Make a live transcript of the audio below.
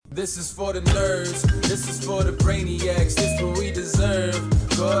This is for the nerds, this is for the brainiacs, this what we deserve.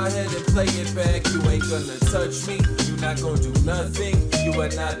 Go ahead and play it back, you ain't gonna touch me, you not gonna do nothing, you are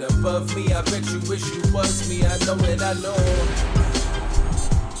not above me, I bet you wish you was me, I know it, I know.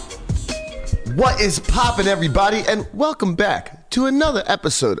 What is poppin', everybody, and welcome back to another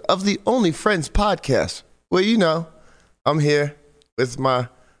episode of the Only Friends podcast. Well, you know, I'm here with my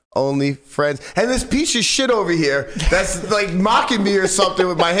only friends. And this piece of shit over here that's like mocking me or something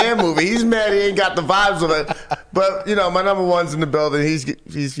with my hand moving. He's mad he ain't got the vibes of it. But, you know, my number one's in the building.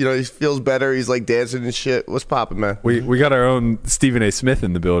 He's you know, he feels better. He's like dancing and shit. What's poppin', man? We got our own Stephen A. Smith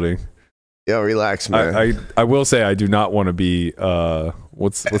in the building. Yo, relax, man. I will say I do not want to be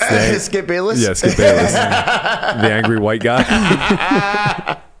what's the name? Skip Bayless? Yeah, Skip Bayless. The angry white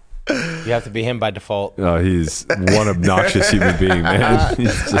guy. You have to be him by default. He's one obnoxious human being, man. I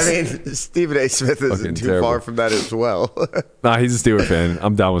mean, Stephen A. Smith isn't too terrible. far from that as well. Nah, he's a Steelers fan.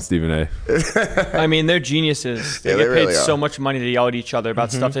 I'm down with Stephen A. I mean, they're geniuses. They Yeah, get they really paid are. so much money to yell at each other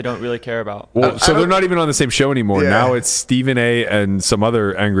about stuff they don't really care about. Well, so they're not even on the same show anymore. Yeah. Now it's Stephen A. and some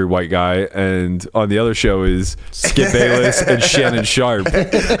other angry white guy, and on the other show is Skip Bayless and Shannon Sharp.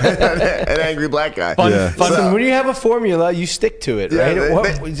 An angry black guy. Yeah. Listen, when you have a formula, you stick to it, Yeah,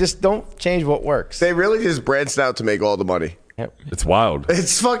 right? they- Just don't change what works. They really just branched out to make all the money. It's wild.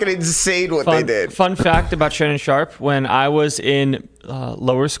 It's fucking insane what they did. Fun fact about Shannon Sharp: when I was in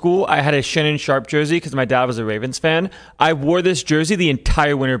lower school, I had a Shannon Sharp jersey because my dad was a Ravens fan. I wore this jersey the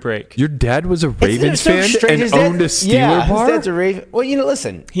entire winter break. Your dad was a Ravens so fan strange. and His dad- owned a Steeler yeah, bar? His dad's a Raven. Well, you know,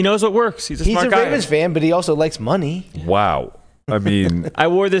 listen. He knows what works. He's a He's smart a guy. Ravens fan, but he also likes money. Wow. I mean, I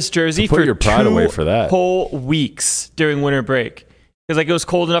wore this jersey Put for your pride 2 away for that. whole weeks during winter break. Because like it was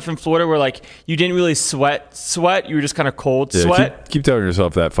cold enough in Florida where like you didn't really sweat. You were just kind of cold yeah, sweat. keep telling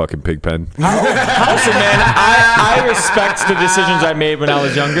yourself that fucking pig pen. Listen, man, I respect the decisions I made when I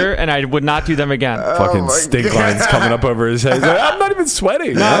was younger, and I would not do them again. Fucking my stink God. lines coming up over his head. He's like, I'm not even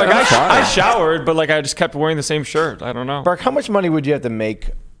sweating. No, like I'm fine. I showered, but like I just kept wearing the same shirt. I don't know. Mark, how much money would you have to make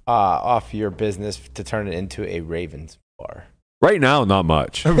off your business to turn it into a Ravens bar? Right now, not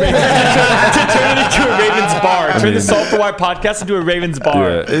much. To turn it into a Ravens bar. Turn mean- the Salt for White podcast into a Ravens bar.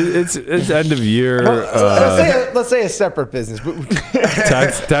 Yeah, it's end of year. Let's say a separate business.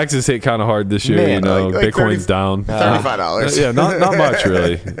 Taxes hit kind of hard this year. Man, you know, like Bitcoin's 30 down. $35. Yeah, not much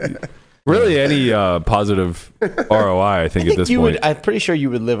really. Really, any positive ROI, I think at this point. I'm pretty sure you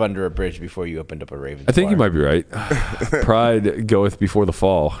would live under a bridge before you opened up a Ravens I think bar. you might be right. Pride goeth before the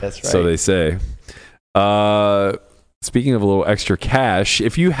fall. That's So right. they say. Speaking of a little extra cash,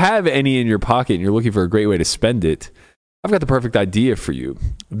 if you have any in your pocket and you're looking for a great way to spend it, I've got the perfect idea for you.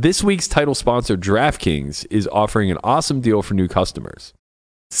 This week's title sponsor, DraftKings, is offering an awesome deal for new customers.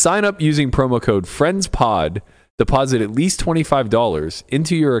 Sign up using promo code FRIENDSPOD, deposit at least $25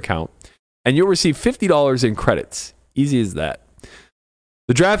 into your account, and you'll receive $50 in credits. Easy as that.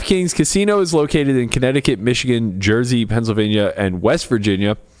 The DraftKings Casino is located in Connecticut, Michigan, Jersey, Pennsylvania, and West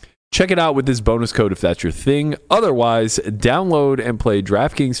Virginia. Check it out with this bonus code if that's your thing. Otherwise, download and play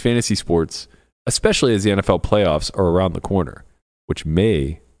DraftKings Fantasy Sports, especially as the NFL playoffs are around the corner, which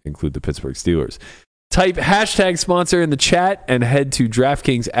may include the Pittsburgh Steelers. Type hashtag sponsor in the chat and head to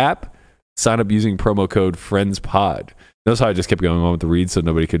DraftKings app. Sign up using promo code FRIENDSPOD. Notice how I just kept going on with the read so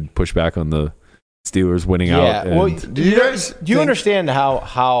nobody could push back on the Steelers winning out. Well, And, Do you guys do you understand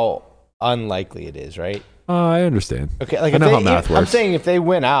how unlikely it is, right? I understand. Okay, like I if know they, how math I'm works. saying if they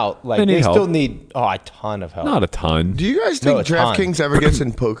win out, like They need they still help. need a ton of help. Not a ton. Do you guys No, think a ton. DraftKings ever gets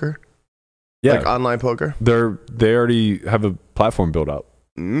in poker? Yeah, Like online poker? they already have a platform built out.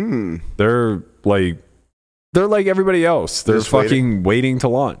 Mm, They're like everybody else. They're Just fucking waiting to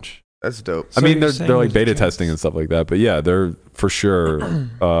launch. that's dope. I mean, you're they're saying like there's a beta chance. testing and stuff like that. But yeah, they're for sure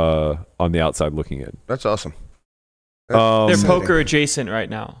on the outside looking in. That's awesome. They're Exciting. poker adjacent right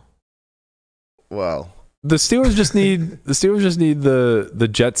now. Well, The Steelers just need the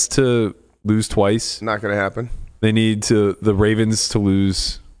Jets to lose twice. not going to happen. They need the Ravens to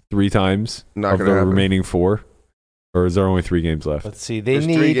lose 3 times Not of gonna the happen. remaining 4. Or is there only 3 games left? Let's see. They There's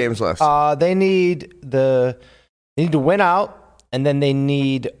need 3 games left. They need to win out, and then they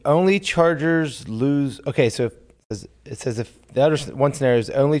need only Chargers lose. Okay, so it says if the other one scenario is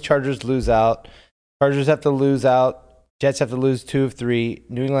only Chargers lose out, Chargers have to lose out, Jets have to lose 2 of 3,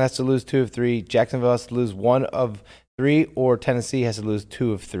 New England has to lose 2 of 3, Jacksonville has to lose 1 of 3, or Tennessee has to lose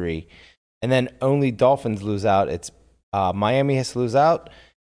 2 of 3, and then only Dolphins lose out. It's Miami has to lose out.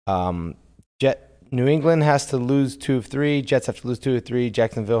 New England has to lose 2 of 3. Jets have to lose 2 of 3.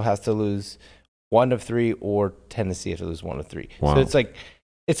 Jacksonville has to lose 1 of 3, or Tennessee has to lose 1 of 3. Wow. So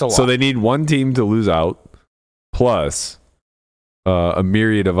it's a lot. So they need one team to lose out, plus a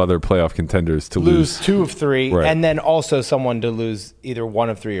myriad of other playoff contenders to lose 2 of 3, Right. and then also someone to lose either 1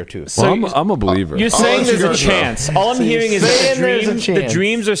 of 3 or 2 of 3. Well, I'm a believer. You're saying that's there's a good, chance. All I'm So you're hearing is that saying there's a the chance.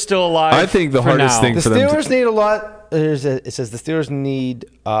 dreams are still alive. I think the for hardest now. thing The for them Steelers need a lot. It says the Steelers need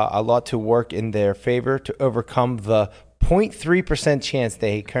a lot to work in their favor to overcome the 0.3% chance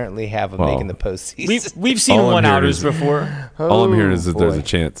they currently have of Wow. making the postseason. We've seen All I'm one hearing outers is- before. all I'm hearing is that there's boy. a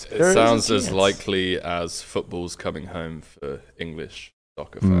chance. There is It a sounds as chance. likely as football's coming home for English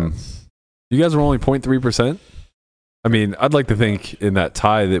soccer Mm. fans. You guys were only 0.3%. I mean, I'd like to think in that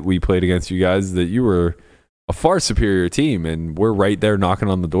tie that we played against you guys that you were a far superior team, and we're right there knocking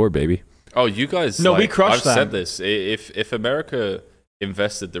on the door, baby. Oh, you guys! No, we crushed I've them. said this. If America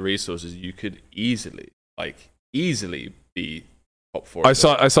invested the resources, you could easily be top 4. I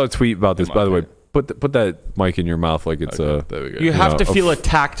saw a tweet about this, In my by the way. opinion. Put that mic in your mouth like it's Okay, there we go. You have know, to a feel f-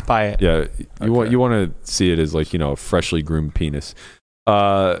 attacked by it. yeah. You Okay. want to see it as like a freshly groomed penis.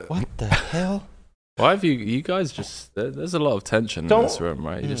 What the hell? Why have you guys just? There's a lot of tension in this room,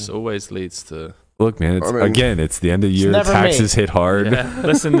 right? It just always leads to. Look, man. It's I mean, again. It's the end of the year. never Taxes hit hard.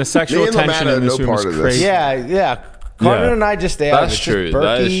 Listen, the sexual Me and tension Lamanna in this are no room is part of this. crazy. Yeah. Carter Yeah. and I just stay out of That's it. It's just true.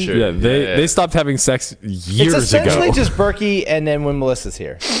 That is Berkey. true. Yeah, they Yeah. stopped having sex It's years essentially ago. just Berkey and then when Melissa's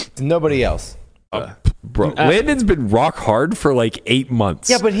here. It's nobody else. Bro, Landon's been rock hard for like 8 months.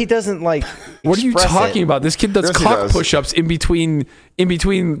 Yeah, but he doesn't like. What are you express talking it. about? This kid does Yes, he cock does. push-ups in between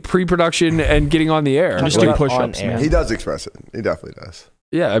pre-production and getting on the air. Just Talking do about push-ups, on air. man. He does express it. He definitely does.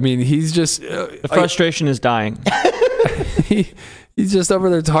 Yeah, I mean, he's just The frustration is dying. he's just over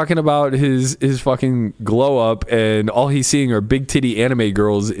there talking about his fucking glow up, and all he's seeing are big titty anime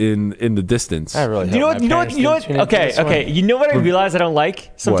girls in the distance. I really. You know hope what? my You know what? parents You know didn't what? tune into Okay, this one. okay. You know what I realize I don't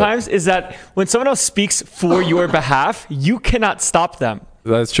like sometimes is that when someone else speaks for your behalf, you cannot stop them.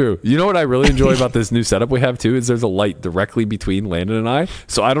 That's true. You know what I really enjoy about this new setup we have too is there's a light directly between Landon and I,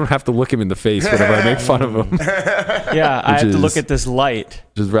 so I don't have to look him in the face whenever I make fun of him, Yeah, I Which have to look is- at this light.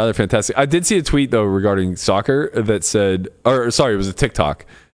 which is rather fantastic. I did see a tweet though regarding soccer that said, or sorry, it was a TikTok,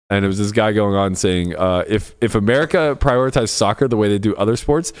 and it was this guy going on saying, if America prioritized soccer the way they do other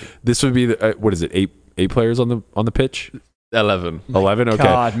sports, this would be the, what is it, eight players on the pitch? 11. 11. Okay,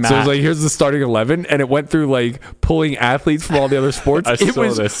 God, so it Matt. was like here's the starting 11, and it went through like pulling athletes from all the other sports. I it saw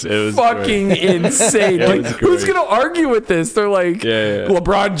was this. It was fucking insane. It Like, was who's great. gonna argue with this? They're like Yeah.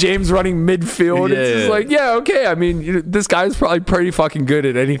 LeBron James running midfield. It's just Yeah. like, yeah, okay. I mean, this guy's probably pretty fucking good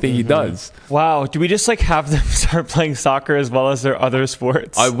at anything he does. Wow, do we just like have them start playing soccer as well as their other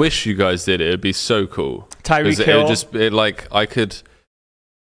sports? I wish you guys did it. It'd be so cool. Tyreek 'Cause Hill. I could.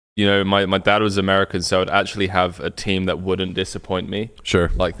 My dad was American, so I'd actually have a team that wouldn't disappoint me, Sure.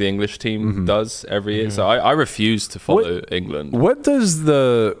 like the English team does every year. So I refuse to follow England. What does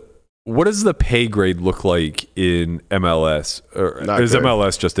the pay grade look like in MLS? Or Not is good.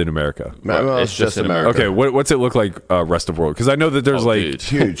 MLS just in America? It's just in America. Okay, what's it look like rest of world? Because I know that there's Oh, like dude. It's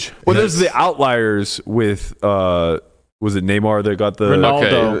huge. well, there's the outliers with was it Neymar that got the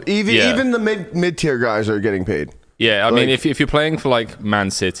Ronaldo. Okay. Even Yeah. even the mid tier guys are getting paid. Yeah, I mean, Like- if you're playing for like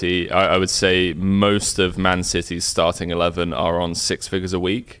Man City, I would say most of Man City's starting 11 are on 6 figures a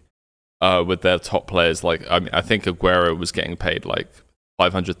week, with their top players. Like, I think Aguero was getting paid like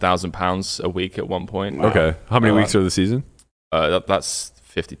 £500,000 a week at one point. Okay, how many weeks are the season? That's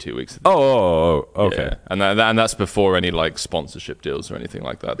 52 weeks. Oh, okay. Yeah. And that's before any like sponsorship deals or anything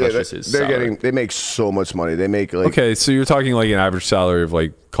like that. That's just his they're salary. they make so much money. They make like Okay, so you're talking like an average salary of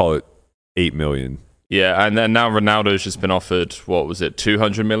like call it 8 million. Yeah, and then now Ronaldo's just been offered, what was it,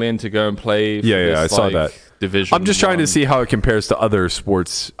 200 million to go and play for Yeah, this, I saw like, that. division. I'm just trying to one. see how it compares to other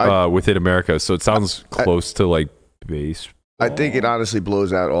sports within America. So it sounds close to like base. I think it honestly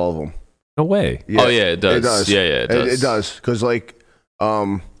blows out all of them. No way. Oh, yeah, it does. Yeah, it does. It does because like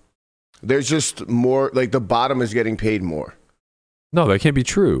there's just more like the bottom is getting paid more. No, that can't be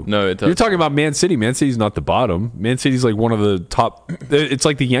true. No, it does. You're talking about Man City. Man City's not the bottom. Man City's like one of the top. It's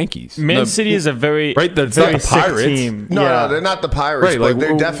like the Yankees. Man City is a very Right, that's very not the sick Pirates. team. No, yeah. no, they're not the Pirates, Right, but like,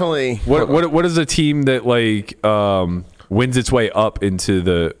 they're w- definitely. What is a team that like wins its way up into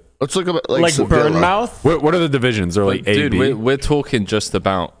the? Let's look at like Sevilla. Bournemouth. What are the divisions? They're like A, Dude, B. we're talking just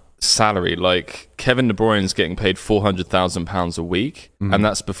about salary. Like, Kevin De Bruyne's getting paid £400,000 a week, and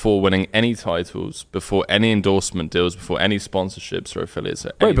that's before winning any titles, before any endorsement deals, before any sponsorships or affiliates.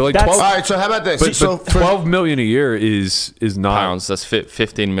 Or Right, but like That's- 12, All right, so how about this? but, so but 12 million a year is not. pounds, that's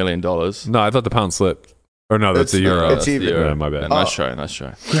 $15 million. No, I thought the pound slipped. Or no, that's a It's- euro. it's even. Yeah, my bad. Nice try, nice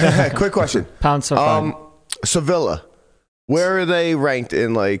try. quick question. Pounds so fine. Sevilla, where are they ranked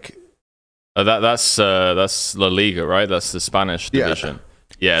in like? That's La Liga, right? That's the Spanish Yeah. division.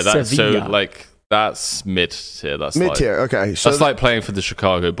 Yeah, that's so Sevilla. like That's mid-tier. That's Mid-tier, okay. So that's like playing for the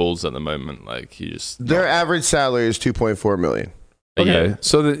Chicago Bulls at the moment. Like, you just... their average salary is $2.4 million. Okay, Yeah.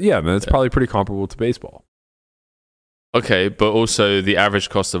 so man, it's probably pretty comparable to baseball. Okay, but also the average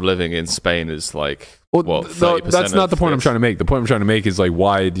cost of living in Spain is like, what, 30% that's not the point I'm this? trying to make. The point I'm trying to make is like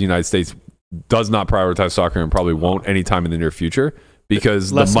why the United States does not prioritize soccer and probably won't anytime in the near future,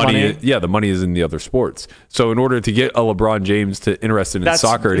 because Less the money, money. the money is in the other sports. So in order to get a LeBron James to interested in That's-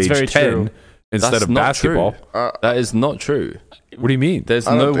 soccer at it's age very 10 true. instead That's of not basketball, true. That is not true. what do you mean? There's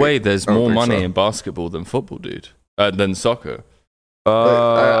I don't no think- way there's I don't more think money so. in basketball than football, dude. Than soccer.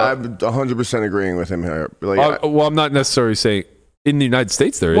 I'm 100% agreeing with him here. Like, Well, I'm not necessarily saying in the United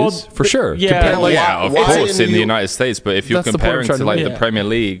States there is Well, for sure. yeah, Compare, like, Yeah, of why course, in in the the- United States. But if you're That's the point I'm comparing trying to to like make. the Premier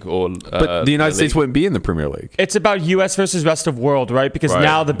League or but the United States league- wouldn't be in the Premier League. It's about U.S. versus rest of world, right? Because Right.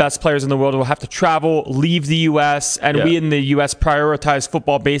 now the best players in the world will have to travel, leave the U.S., and Yeah. we in the U.S. prioritize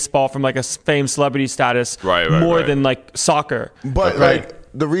football, baseball from like a fame celebrity status Right, more right. than like soccer. but Right. like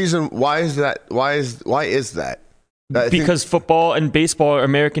the reason why is that? Why is that? I think- Because football and baseball are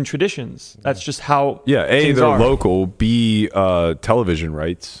American traditions. That's just how Yeah, things they're are. local. B, television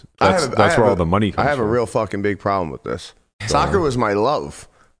rights. That's where all the money comes I have from. a real fucking big problem with this. Soccer was my love.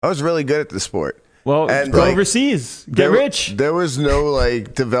 I was really good at the sport. Well, And, go like, overseas, get There- rich. There was no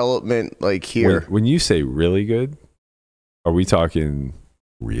like development like here. When you say really good, are we talking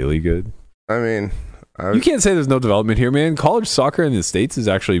really good? I mean, You can't say there's no development here, man. College soccer in the States is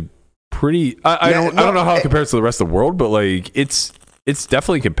actually pretty. I Yeah, don't no, know how it it- compares to the rest of the world, but like it's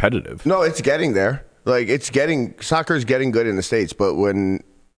definitely competitive. no, it's getting there. Like soccer's getting good in the States, but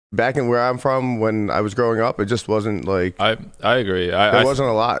back in where I'm from, when I was growing up, it just wasn't like I agree. there wasn't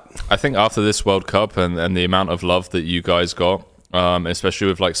a lot. I think after this World Cup and the amount of love that you guys got, especially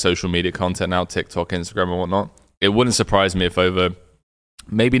with like social media content now, TikTok, Instagram, and whatnot, it wouldn't surprise me if over,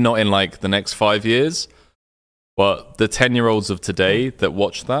 maybe not in like the next 5 years, but the 10-year-olds of today that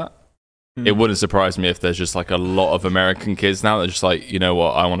watch that, it wouldn't surprise me if there's just like a lot of American kids now that are just like, you know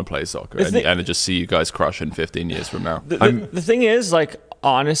what, I want to play soccer, Is and it- just see you guys crush in 15 years from now. The thing is, like,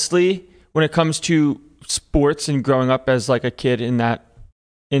 honestly, when it comes to sports and growing up as like a kid in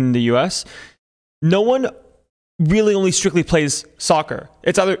the US, no one really only strictly plays soccer.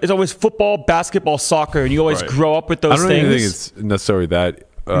 It's always football, basketball, soccer, and you always Right. grow up with I those don't things. even think it's necessarily that.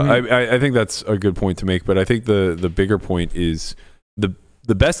 I think that's a good point to make, but I think the bigger point is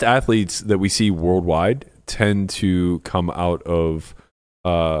the best athletes that we see worldwide tend to come out of,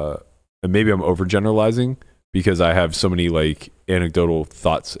 and maybe I'm overgeneralizing because I have so many like anecdotal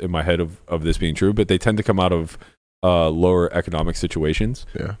thoughts in my head of this being true, but they tend to come out of lower economic situations.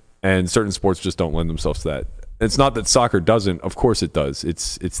 Yeah. And certain sports just don't lend themselves to that. It's not that soccer doesn't. Of course it does.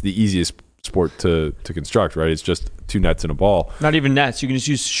 It's the easiest sport to construct, right? It's just two nets and a ball. Not even nets. You can just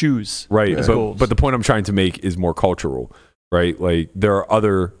use shoes. Right. as But, goals. but the point I'm trying to make is more cultural, right? Like there are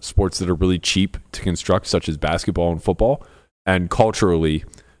other sports that are really cheap to construct, such as basketball and football. And culturally,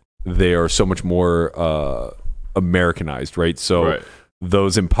 they are so much more Americanized, right? So Right.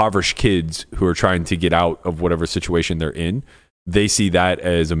 those impoverished kids who are trying to get out of whatever situation they're in, they see that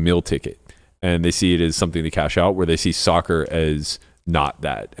as a meal ticket. And they see it as something to cash out, where they see soccer as not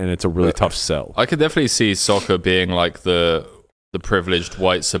that. And it's a really tough sell. I could definitely see soccer being like the privileged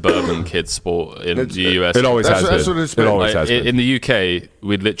white suburban kid sport in It's- the US. It always That's- has that's been. what it's It been. always Like, has been. in the UK,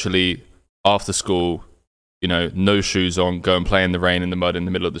 we'd literally after school, you know, no shoes on, go and play in the rain, in the mud, in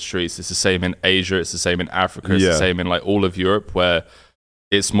the middle of the streets. It's the same in Asia. It's the same in Africa. It's Yeah. the same in like all of Europe, where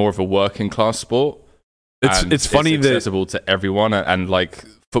it's more of a working class sport. and It's funny it's that accessible to everyone, and like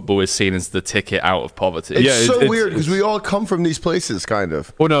football is seen as the ticket out of poverty. It's Yeah, so it's- weird because we all come from these places, kind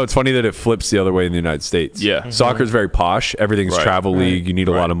of. well, no, it's funny that it flips the other way in the United States. Yeah. Soccer's very posh. Everything's Right. travel league. You need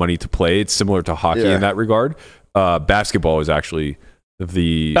a Right. lot of money to play. It's similar to hockey Yeah. in that regard. Basketball is actually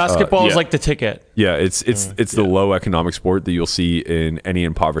the basketball is yeah. like the ticket. yeah, it's the low economic sport that you'll see in any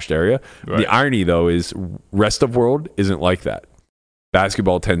impoverished area. Right. The irony though is rest of world isn't like that.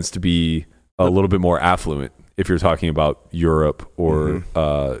 Basketball tends to be a little bit more affluent if you're talking about Europe or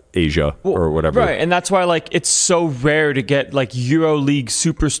Asia or whatever. Right, and that's why like it's so rare to get like EuroLeague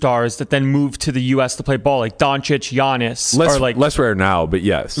superstars that then move to the US to play ball, like Doncic, Giannis, Less or like less rare now, but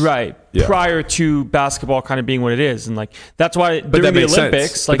yes. right Yeah. prior to basketball kind of being what it is, and like that's why But during that the makes Olympics,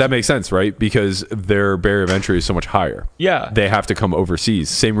 sense. like But that makes sense, right? Because their barrier of entry is so much higher. yeah, They have to come overseas.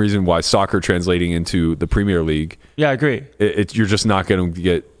 Same reason why soccer translating into the Premier League, yeah, I agree. you're just not going to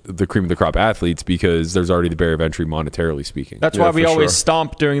get the cream of the crop athletes because there's already the barrier of entry monetarily speaking. That's Yeah, why we for always sure.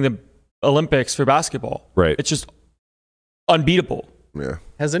 stomp during the Olympics for basketball. Right. It's just unbeatable. Yeah.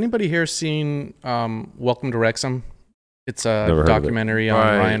 Has anybody here seen Welcome to Wrexham? It's Never a heard of it. documentary on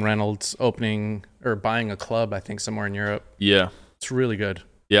Right. Ryan Reynolds opening or buying a club, I think, somewhere in Europe. Yeah. It's really good.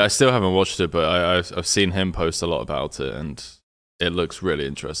 Yeah, I still haven't watched it, but I've seen him post a lot about it, and it looks really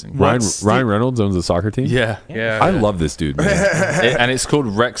interesting. Ryan Reynolds owns a soccer team. Yeah. Yeah. I love this dude, man. And it's called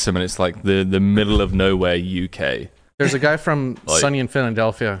Wrexham, and it's like the middle of nowhere, UK. There's a guy from Like- Sunny in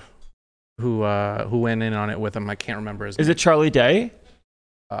Philadelphia who went in on it with him. I can't remember his name. Is it Charlie Day?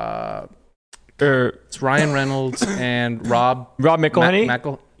 Uh, Or it's Ryan Reynolds and Rob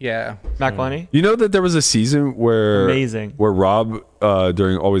McElhenney? Yeah. McElhenney? You know that there was a season where Amazing. where Rob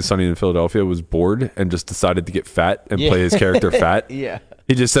during Always Sunny in Philadelphia was bored and just decided to get fat and play his character fat. Yeah.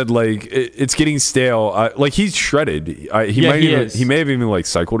 He just said like it's getting stale. Like he's shredded. He may have even like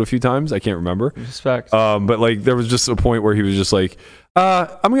cycled a few times. I can't remember. Respect. But like there was just a point where he was just like,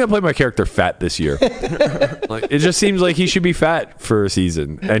 I'm gonna play my character fat this year. Like it just seems like he should be fat for a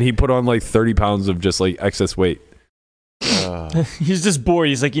season, and he put on like 30 pounds of just like excess weight. He's just bored.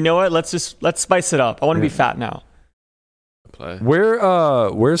 He's like, you know what? Let's spice it up. I want to be fat now. Play.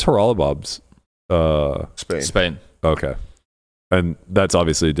 Where's Haralabob's? Spain. Spain. Okay, and that's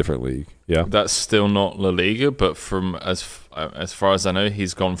obviously a different league. Yeah. That's still not La Liga, but from as far as I know,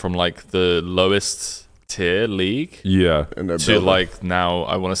 he's gone from like the lowest tier league Yeah. And they're to building. like now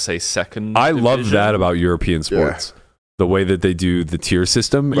I want to say second. I love division. that about European sports. The way that they do the tier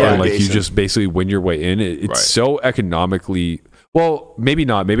system, and like you Relegation. just basically win your way in. It's Right. so economically well, maybe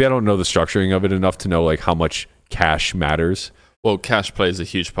not. Maybe I don't know the structuring of it enough to know like how much cash matters. Well, cash plays a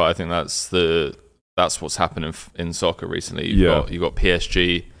huge part. I think that's what's happened in soccer recently. You got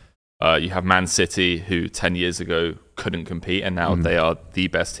PSG. You have Man City, who 10 years ago couldn't compete, and now they are the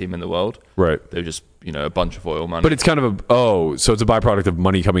best team in the world. Right. They're just a bunch of oil money. But it's kind of so it's a byproduct of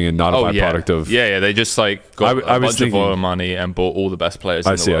money coming in, not a byproduct of. yeah. They just like got I a was bunch thinking- of oil money and bought all the best players.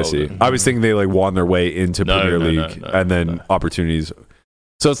 I in see. the I world. see. I was thinking they like won their way into No, Premier no, no, League no, and then no. opportunities.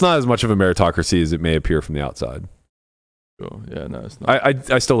 So it's not as much of a meritocracy as it may appear from the outside. Sure. Yeah, no, it's not.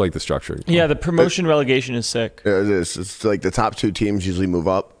 I still like the structure. Yeah, the promotion relegation is sick. Yeah, it is. It's like the top two teams usually move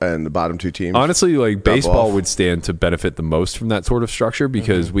up, and the bottom two teams. Honestly, like Drop baseball off. would stand to benefit the most from that sort of structure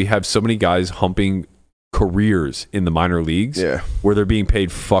because we have so many guys humping careers in the minor leagues Yeah. where they're being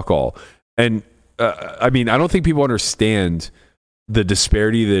paid fuck all. And I mean, I don't think people understand the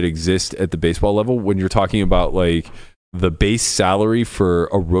disparity that exists at the baseball level when you're talking about like the base salary for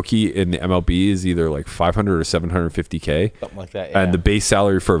a rookie in the MLB is either like 500 or 750K. Something like that. And the base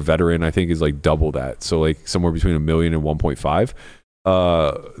salary for a veteran, I think, is like double that. So like somewhere between $1 million and 1.5.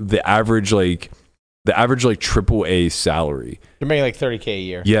 The average triple A salary. You're making like $30K a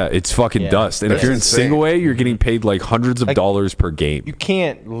year. Yeah, it's fucking Yeah. dust. And if That's you're in insane. single A, you're getting paid like hundreds of Like- dollars per game. You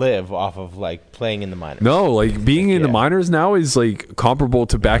can't live off of like playing in the minors. No, like being in the Yeah. minors now is like comparable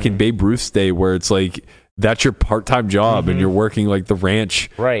to back in Babe Ruth's day where it's like that's your part-time job and you're working like the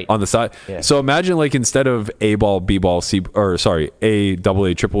ranch Right. on the side. Yeah. So imagine like instead of A ball, B ball, A, double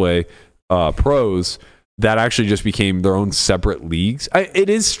A, triple A pros, that actually just became their own separate leagues. It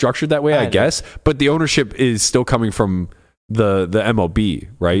is structured that way, I know. guess, but the ownership is still coming from the MLB,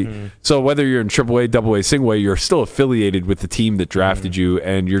 right? So whether you're in triple A, double A, single A, you're still affiliated with the team that drafted you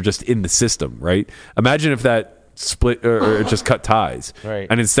and you're just in the system, right? Imagine if that split or it just cut ties. Right.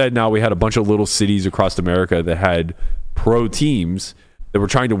 And instead now we had a bunch of little cities across America that had pro teams that were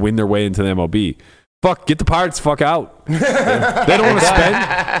trying to win their way into the MLB. Fuck, get the Pirates the fuck out. They don't want to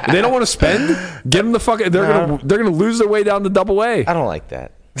spend. They don't want to spend. Get them the fuck. They're gonna lose their way down to double A. I don't like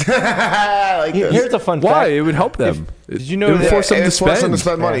that. like this. Here's a fun Why? fact. It would help them. Did you know it would that- force them to It's forced them to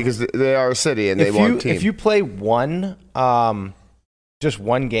spend? spend money because they are a city and they if want you a team. if you play one just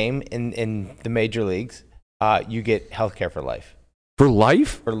one game in the major leagues, you get healthcare for life. For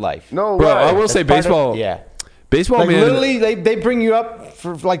life? For life. no Bro, way. I will That's say part of- baseball. yeah. Baseball, Like man. literally, they bring you up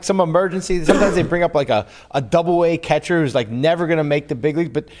for like some emergency. Sometimes they bring up like a double A catcher who's like never gonna make the big leagues,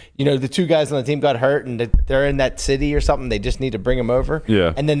 but you know the two guys on the team got hurt and they're in that city or something. They just need to bring him over.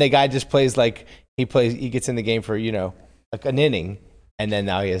 Yeah. And then the guy just plays like he gets in the game for like an inning, and then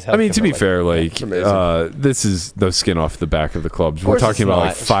now he has. I mean, healthcare to for be life. fair, like amazing. this is no skin off the back of the clubs. We're course talking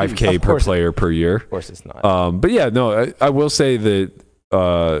it's about not. like 5K Of per course- player per year. Of course, it's not. But yeah, no, I will say that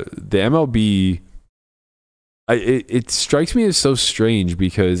the MLB, it strikes me as so strange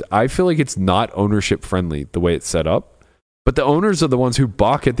because I feel like it's not ownership friendly the way it's set up. But the owners are the ones who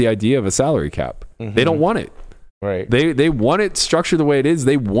balk at the idea of a salary cap. They don't want it. Right. They want it structured the way it is.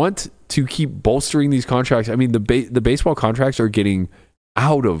 They want to keep bolstering these contracts. I mean, the baseball contracts are getting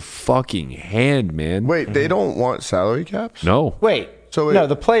out of fucking hand, man. Wait, they don't want salary caps? No. Wait. So wait- no,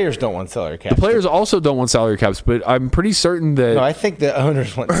 the players don't want salary caps. The players also don't want salary caps, but I'm pretty certain that No, I think the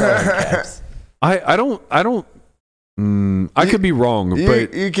owners want salary caps. I don't I could be wrong,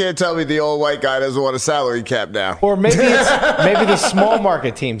 but You can't tell me the old white guy doesn't want a salary cap now. Or maybe maybe the small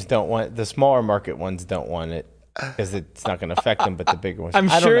market teams don't want the smaller market ones don't want it because it's not going to affect them, but the bigger ones. I'm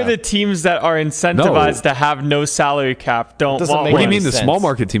I don't sure know. the teams that are incentivized to have no salary cap don't Doesn't want make what do you one. mean the sense. small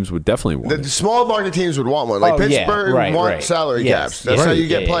market teams would definitely want The it? small market teams would want one. Like Oh, yeah, Pittsburgh right, want right. salary Yes, caps. That's yes. how you Yeah,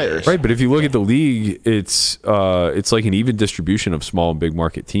 get yeah, players. Right, but if you look at the league, it's like an even distribution of small and big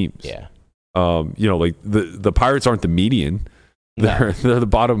market teams. Yeah. Like the Pirates aren't the median. They're the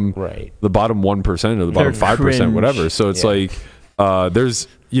bottom Right. the bottom 1% or the bottom They're 5%, cringe. whatever. So it's Yeah. like there's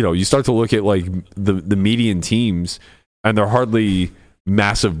you start to look at like the median teams, and they're hardly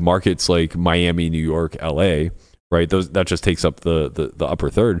massive markets like Miami, New York, LA, right? That just takes up the upper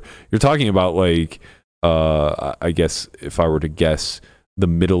third. You're talking about like I guess if I were to guess, the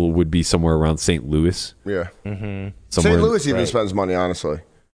middle would be somewhere around St. Louis. Yeah. Mm-hmm. Somewhere St. Louis even right. spends money, honestly.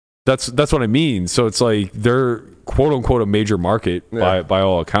 That's what I mean. So it's like they're quote unquote a major market Yeah. by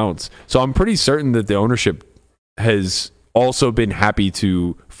all accounts. So I'm pretty certain that the ownership has also been happy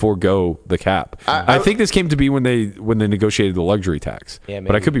to forego the cap. I think this came to be when they negotiated the luxury tax. Yeah, but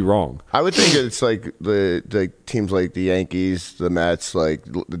I maybe. could be wrong. I would think it's like the teams like the Yankees, the Mets, like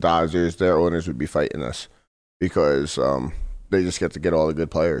the Dodgers, their owners would be fighting us because they just get to get all the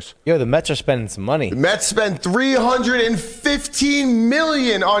good players. Yo, the Mets are spending some money. The Mets spent $315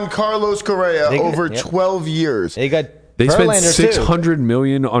 million on Carlos Correa They- over yep. 12 years. They got They spent Verlander, too. $600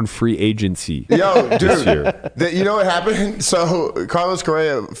 million on free agency. Yo, This dude, year. you know what happened? So Carlos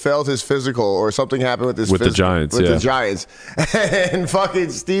Correa failed his physical, or something happened with his With the physical, Giants, With yeah. the Giants, and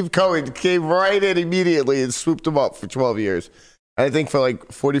fucking Steve Cohen came right in immediately and swooped him up for 12 years. And I think for like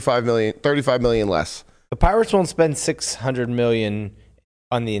 $35 million less. The Pirates won't spend $600 million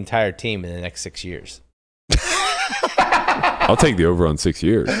on the entire team in the next 6 years. I'll take the over on 6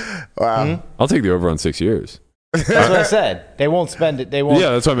 years. Wow. I'll take the over on 6 years. That's what I said. They won't spend it. They won't. Yeah,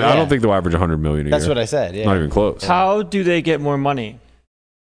 that's what I mean. I Yeah. don't think they'll average $100 million a That's year. what I said. Yeah. Not even close. How do they get more money?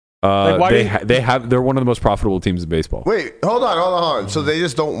 Like, why They're one of the most profitable teams in baseball. Wait, hold on. So they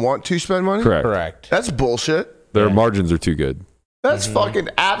just don't want to spend money? Correct. Correct. That's bullshit. Their Yeah. margins are too good. That's fucking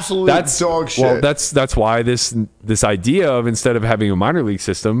absolute That's dog shit. Well, that's why this idea of, instead of having a minor league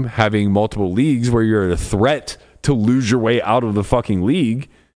system, having multiple leagues where you're a threat to lose your way out of the fucking league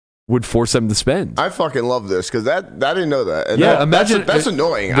would force them to spend. I fucking love this because I didn't know that. And Yeah, that- imagine- that's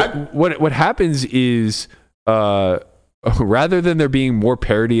annoying. What happens is rather than there being more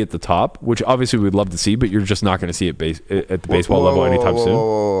parity at the top, which obviously we'd love to see, but you're just not going to see it at the baseball level anytime soon.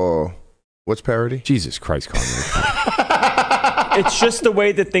 Whoa. What's parity? Jesus Christ, Conrad. It's just the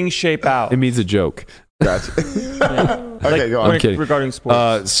way that things shape out. It means a joke. Gotcha. Okay, go on. I'm kidding. Regarding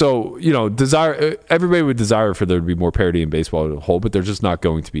sports. So everybody would desire for there to be more parity in baseball as a whole, but there's just not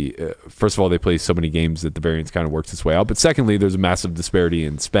going to be. First of all, they play so many games that the variance kind of works its way out. But secondly, there's a massive disparity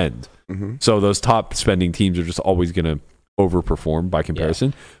in spend. Mm-hmm. So those top spending teams are just always going to overperform by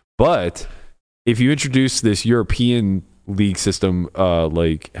comparison. But if you introduce this European league system,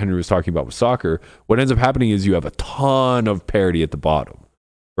 like Henry was talking about with soccer, what ends up happening is you have a ton of parity at the bottom.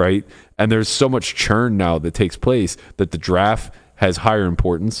 Right? And there's so much churn now that takes place that the draft has higher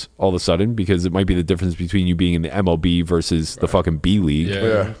importance all of a sudden, because it might be the difference between you being in the MLB versus the fucking B League.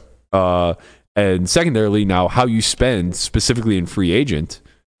 Yeah. And secondarily, now how you spend specifically in free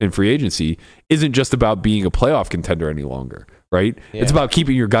agency isn't just about being a playoff contender any longer, right? Yeah. It's about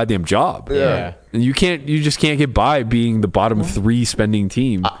keeping your goddamn job. Yeah. And you just can't get by being the bottom three spending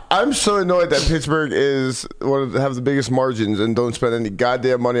team. I'm so annoyed that Pittsburgh have the biggest margins and don't spend any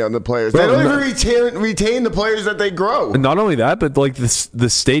goddamn money on the players. They Bro, don't even retain the players that they grow. And not only that, but like the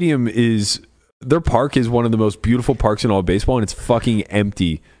stadium their park is one of the most beautiful parks in all of baseball, and it's fucking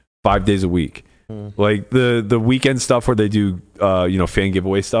empty 5 days a week. Like the weekend stuff where they do fan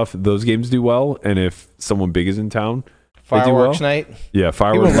giveaway stuff, those games do well, and if someone big is in town, they do well. Fireworks night. Yeah, People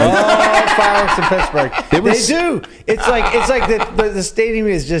fireworks. love fireworks in Pittsburgh. They was- do. It's like the stadium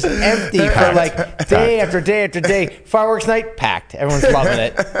is just empty for like day after day after day. Fireworks night packed. Everyone's loving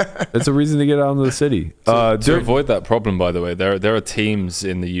it. It's a reason to get out into the city. To avoid that problem, by the way, there are teams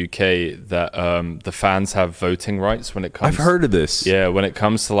in the UK that the fans have voting rights when it comes. I've heard of this. Yeah, when it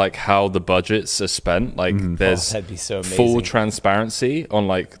comes to like how the budgets are spent, like there's That'd be so full amazing. transparency on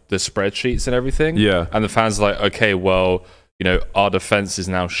like the spreadsheets and everything. Yeah. and the fans are like, okay, well, our defense is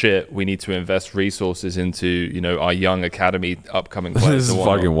now shit. We need to invest resources into our young academy upcoming players. This is and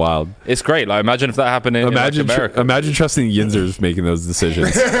whatnot. fucking wild. It's great. Like, imagine if that happened in Imagine, like, America. imagine trusting Yinzers making those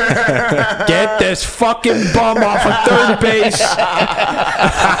decisions. Get this fucking bum off of third base.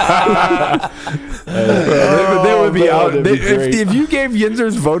 would be out. that'd be great. If you gave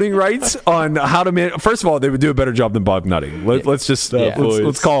Yinzers voting rights on how to man, first of all, they would do a better job than Bob Nutting. Let's just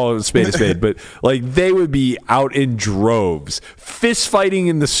let's call a spade a spade. But like they would be out in droves, fist fighting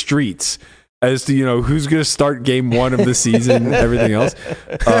in the streets as to who's going to start game 1 of the season, everything else.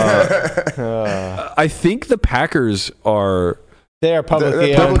 I think the Packers are. They are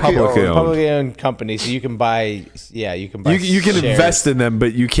publicly owned company, so you can buy. Yeah, you can buy. You can shares. invest in them,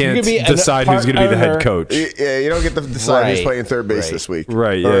 but you can't can decide who's going to be the head coach. Yeah, you don't get to decide who's playing third base this week.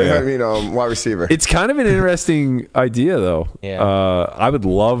 Right. Yeah. Or, wide receiver. It's kind of an interesting idea, though. Yeah. I would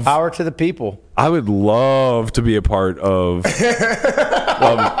love power to the people. I would love to be a part of a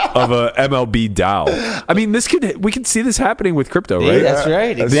MLB DAO. I mean, we could see this happening with crypto, right? Yeah, that's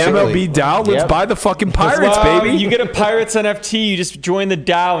right. The Exactly. MLB DAO. Let's buy the fucking Pirates, baby. You get a Pirates NFT. You just join the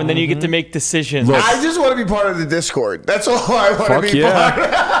DAO, and then you get to make decisions. Look, I just want to be part of the Discord. That's all I want to be part of.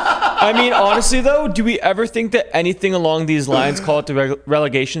 I mean, honestly, though, do we ever think that anything along these lines, call it the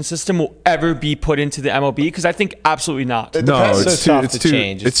relegation system, will ever be put into the MLB? Because I think absolutely not. No, it's so tough to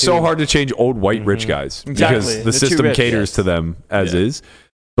change. It's so hard to change old white rich guys because the system caters to them as is.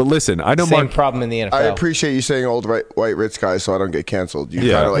 But listen, I know same problem in the NFL. I appreciate you saying old white rich guys so I don't get canceled. You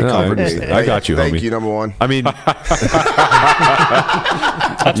kind of covered me. I got you, homie. Thank you, number one. I mean, that's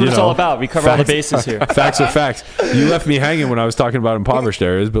what it's all about. We cover all the bases here. Facts are facts. You left me hanging when I was talking about impoverished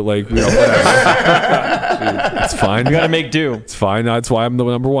areas, but whatever. It's fine. You got to make do. It's fine. That's why I'm the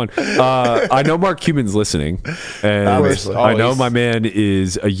number one. I know Mark Cuban's listening, and I know my man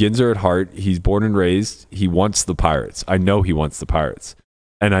is a Yinzer at heart. He's born and raised. He wants the Pirates. I know he wants the Pirates.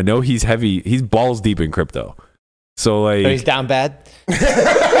 And I know he's heavy. He's balls deep in crypto. So but he's down bad. He is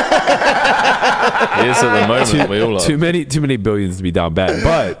at the moment. We all are. Too many billions to be down bad.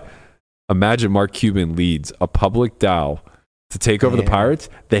 But imagine Mark Cuban leads a public DAO to take over the Pirates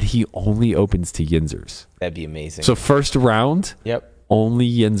that he only opens to Yinzers. That'd be amazing. So first round, only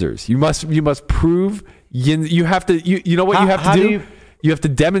Yinzers. You must prove you have to. You know what you have to do. You have to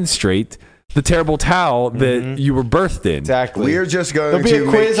demonstrate the terrible towel that you were birthed in. Exactly. We are just going There'll be a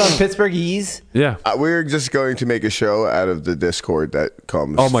quiz on Pittsburgh Ease. Yeah. We're just going to make a show out of the Discord that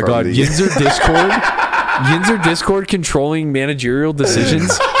comes. Oh my God, Yinzer Discord. Yinzer Discord controlling managerial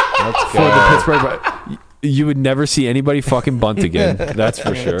decisions for the Pittsburgh. You would never see anybody fucking bunt again. That's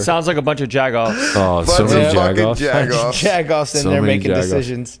for sure. Sounds like a bunch of jagoffs. Oh, so many jagoffs. Jagoffs in there making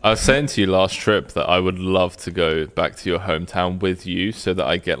decisions. I was saying to you last trip that I would love to go back to your hometown with you so that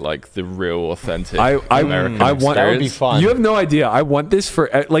I get like the real authentic American experience. That would be fun. You have no idea. I want this for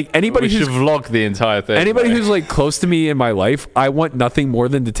like anybody We should vlog the entire thing. Anybody who's like close to me in my life, I want nothing more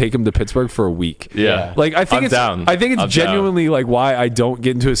than to take them to Pittsburgh for a week. Yeah. Like I think it's genuinely like why I don't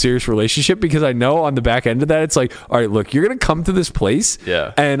get into a serious relationship, because I know on the back end of that it's like, all right, look, you're gonna come to this place,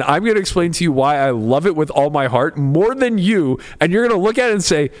 and I'm gonna explain to you why I love it with all my heart more than you, and you're gonna look at it and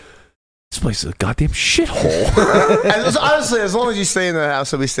say, this place is a goddamn shithole. Honestly, as long as you stay in the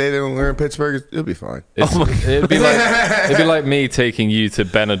house that we stayed in when we were in Pittsburgh, it'll be fine. It'd be like me taking you to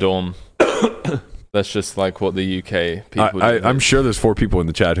Benidorm. That's just like what the UK people do. I'm sure there's 4 people in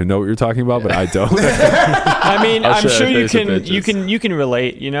the chat who know what you're talking about, but I don't. I mean, I'm sure you bitches. can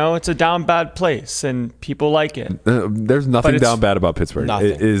relate. It's a down bad place, and people like it. There's nothing down bad about Pittsburgh.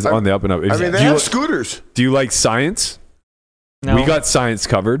 Nothing. It is on the up and up. I mean, they have scooters. Do you like science? No. We got science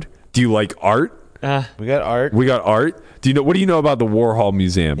covered. Do you like art? We got art. What do you know about the Warhol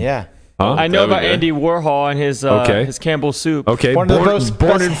Museum? Yeah. Huh? I know about Andy Warhol and his Campbell soup. Okay, One of the most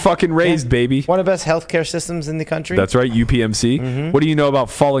born and fucking raised, baby. One of the best healthcare systems in the country. That's right, UPMC. What do you know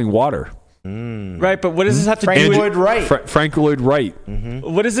about falling water? Right, but what does this have to Frank do Lloyd Wright. Frank Lloyd Wright.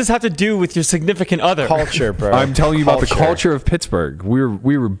 What does this have to do with your significant other? Culture, bro. I'm telling you about the culture of Pittsburgh.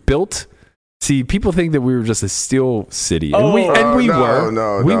 We were built. See, people think that we were just a steel city, and we were.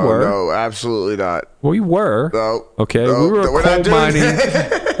 No, absolutely not. We were. No. Okay, no, we were we're a not coal doing mining.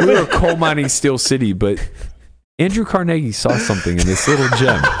 We were a coal mining steel city, but Andrew Carnegie saw something in this little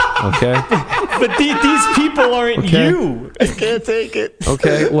gem. Okay. But these people aren't you. I can't take it.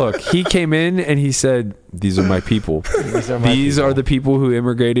 Okay, look, he came in and he said, "These are my people. These are the people who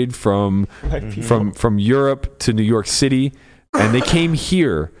immigrated from Europe to New York City, and they came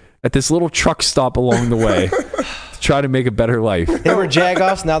here at this little truck stop along the way to try to make a better life." They were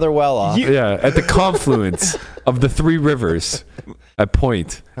jagoffs, now they're well off. At the confluence of the 3 rivers at the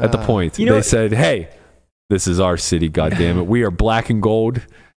point. They said, "Hey, this is our city, goddammit. We are black and gold,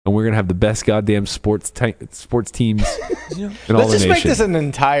 and we're gonna have the best goddamn sports teams in all Let's the just nation. make this an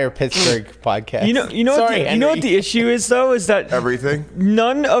entire Pittsburgh podcast. You know what the issue is though is that Everything.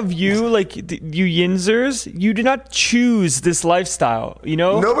 none of you you Yinzers, you did not choose this lifestyle. You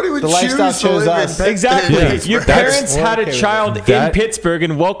know, Nobody would The choose lifestyle to chose live us. in exactly. Pittsburgh. Your parents We're had okay a with child that. in Pittsburgh,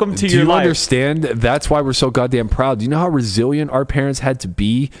 and welcome to Do your you life. understand? That's why we're so goddamn proud. Do you know how resilient our parents had to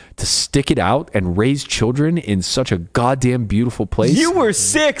be to stick it out and raise children in such a goddamn beautiful place? You were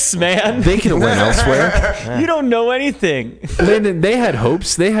 6, man. They could have went elsewhere. You don't know anything. Landon, they had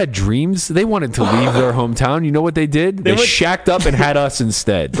hopes. They had dreams. They wanted to leave their hometown. You know what they did? They went- shacked up and had us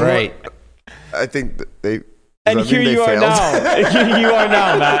instead. Right. I think that they. And does that here mean you they are failed? now. Here you are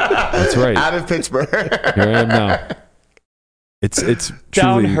now, Matt. That's right. Out of Pittsburgh. Here I am now. It's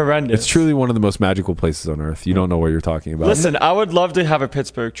Down truly horrendous. It's truly one of the most magical places on earth. You don't know what you're talking about. Listen, I would love to have a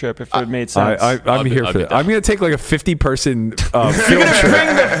Pittsburgh trip if it made sense. I'm here for that. I'm going to take like a 50-person field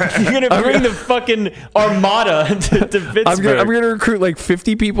trip. You're gonna bring the fucking armada to Pittsburgh. I'm going to recruit like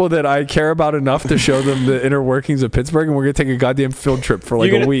 50 people that I care about enough to show them the inner workings of Pittsburgh, and we're going to take a goddamn field trip for like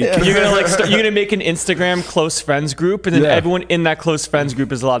You're gonna, a week. You're gonna you're gonna make an Instagram close friends group, and then Yeah. everyone in that close friends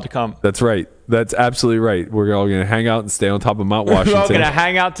group is allowed to come. That's right. That's absolutely right. We're all going to hang out and stay on top of Mount We're all Washington. gonna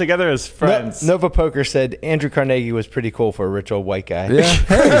hang out together as friends. Nova Poker said Andrew Carnegie was pretty cool for a rich old white guy. Yeah.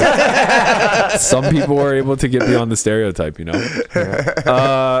 Hey. Some people are able to get beyond the stereotype, you know?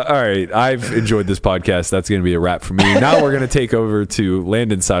 All right. I've enjoyed this podcast. That's going to be a wrap for me. Now we're going to take over to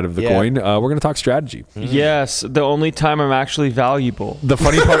Landon's side of the Yeah. coin. We're going to talk strategy. Yes, the only time I'm actually valuable. The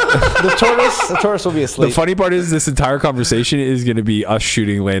funny part... The tortoise will be The asleep. funny part is this entire conversation is going to be us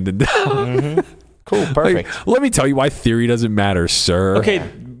shooting Landon down. Cool, Like, perfect. let me tell you why theory doesn't matter, sir. Okay,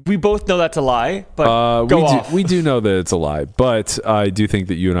 we both know that's a lie, but go off. we do know that it's a lie, but I do think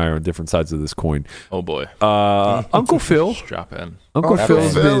that you and I are on different sides of this coin. Oh boy. Uncle Phil, Strap in. Uncle Oh,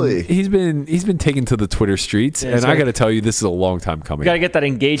 Phil's Philly. he's been taken to the Twitter streets, Yeah, and that's I right. got to tell you, this is a long time coming. We gotta get that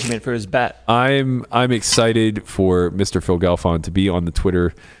engagement for his bet. I'm excited for Mr. Phil Galfond to be on the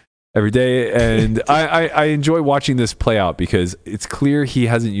Twitter every day, and I enjoy watching this play out because it's clear he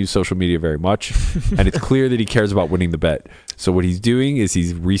hasn't used social media very much, and it's clear that he cares about winning the bet. So what he's doing is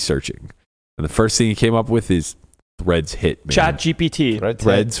he's researching, and the first thing he came up with is Threads hit. Man. Chat GPT. Right,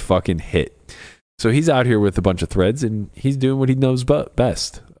 Threads fucking hit. So he's out here with a bunch of threads, and he's doing what he knows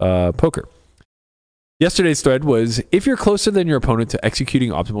best, poker. Yesterday's thread was, if you're closer than your opponent to executing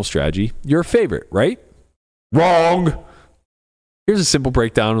optimal strategy, you're a favorite, right? Wrong. Here's a simple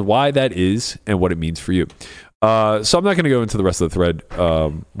breakdown of why that is and what it means for you. So I'm not going to go into the rest of the thread.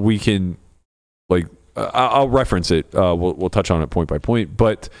 We can, I'll reference it. We'll touch on it point by point.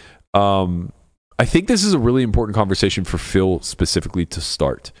 But I think this is a really important conversation for Phil specifically to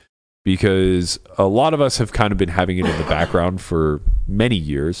start, because a lot of us have kind of been having it in the background for many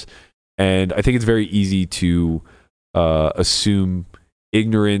years. And I think it's very easy to assume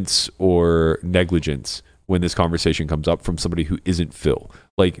ignorance or negligence when this conversation comes up from somebody who isn't Phil.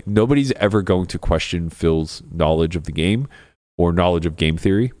 Like, nobody's ever going to question Phil's knowledge of the game or knowledge of game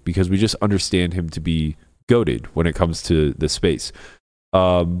theory, because we just understand him to be goated when it comes to this space.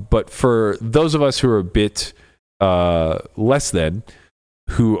 But for those of us who are a bit less than,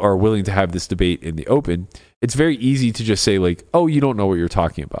 who are willing to have this debate in the open, it's very easy to just say, like, oh, you don't know what you're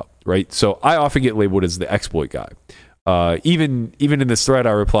talking about, right? So I often get labeled as the exploit guy. Even in this thread,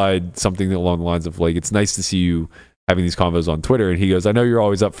 I replied something along the lines of, like, it's nice to see you having these convos on Twitter. And he goes, I know you're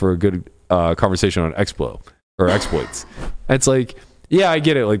always up for a good conversation on exploits. And it's like, yeah, I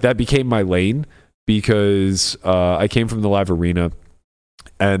get it. Like, that became my lane because I came from the live arena,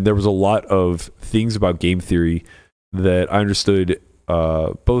 and there was a lot of things about game theory that I understood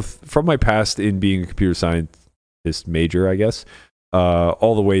both from my past in being a computer scientist major, I guess,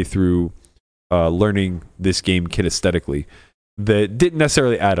 all the way through learning this game kinesthetically, that didn't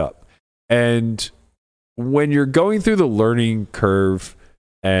necessarily add up. And when you're going through the learning curve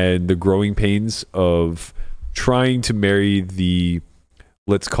and the growing pains of trying to marry the,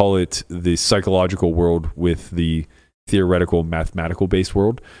 let's call it the psychological world with the theoretical mathematical based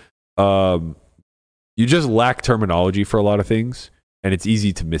world, you just lack terminology for a lot of things, and it's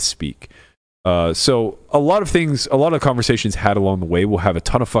easy to misspeak. So a lot of conversations had along the way will have a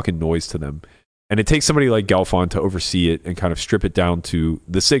ton of fucking noise to them. And it takes somebody like Galfond to oversee it and kind of strip it down to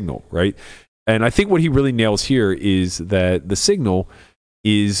the signal, right? And I think what he really nails here is that the signal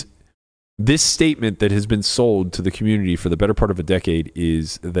is this statement that has been sold to the community for the better part of a decade,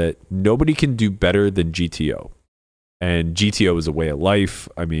 is that nobody can do better than GTO. And GTO is a way of life.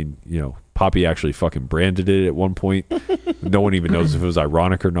 I mean, Poppy actually fucking branded it at one point. No one even knows if it was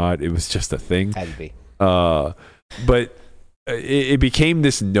ironic or not. It was just a thing. Had to be. But it became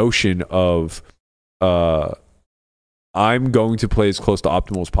this notion of I'm going to play as close to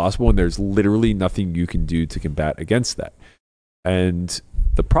optimal as possible, and there's literally nothing you can do to combat against that. And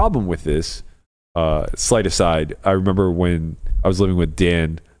the problem with this, slight aside, I remember when I was living with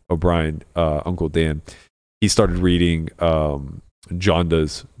Dan O'Brien, Uncle Dan, he started reading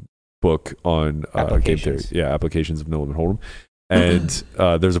Jonda's book on game theory. Yeah, applications of No Limit Hold'em. And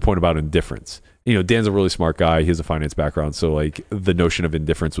there's a point about indifference. Dan's a really smart guy. He has a finance background. So like the notion of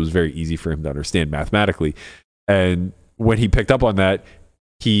indifference was very easy for him to understand mathematically. And when he picked up on that,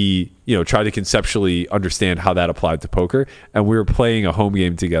 he, tried to conceptually understand how that applied to poker. And we were playing a home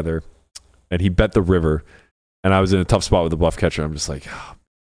game together, and he bet the river. And I was in a tough spot with the bluff catcher. I'm just like,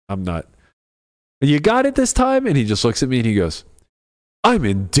 I'm not. You got it this time? And he just looks at me and he goes, I'm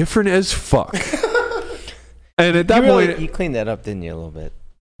indifferent as fuck. And at that point, you cleaned that up, didn't you, a little bit?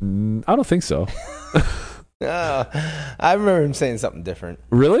 I don't think so. I remember him saying something different.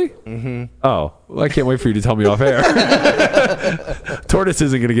 Really? Mm-hmm. Oh, well, I can't wait for you to tell me off air. Tortoise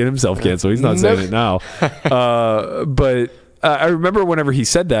isn't going to get himself canceled. He's not saying it now. But I remember whenever he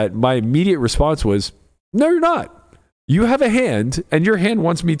said that, my immediate response was, no, you're not. You have a hand, and your hand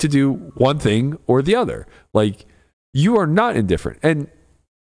wants me to do one thing or the other. Like, you are not indifferent. And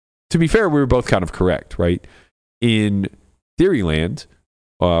to be fair, we were both kind of correct, right? In Theoryland,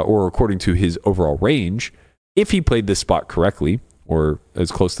 or according to his overall range, if he played this spot correctly, or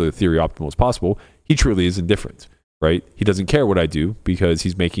as close to the theory optimal as possible, he truly is indifferent, right? He doesn't care what I do because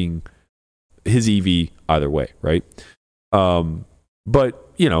he's making his EV either way, right?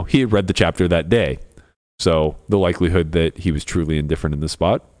 But, he had read the chapter that day. So the likelihood that he was truly indifferent in this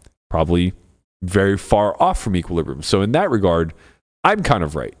spot, probably very far off from equilibrium. So in that regard, I'm kind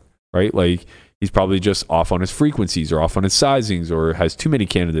of right? Like, he's probably just off on his frequencies or off on his sizings or has too many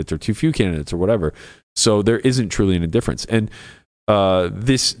candidates or too few candidates or whatever. So there isn't truly an indifference. And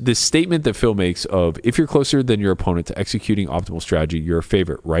this statement that Phil makes of if you're closer than your opponent to executing optimal strategy, you're a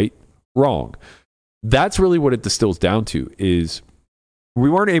favorite, right? Wrong. That's really what it distills down to is we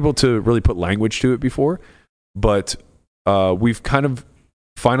weren't able to really put language to it before, but we've kind of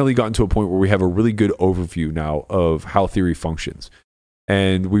finally gotten to a point where we have a really good overview now of how theory functions.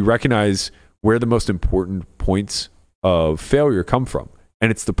 And we recognize where the most important points of failure come from.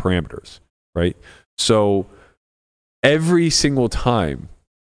 And it's the parameters, right? So every single time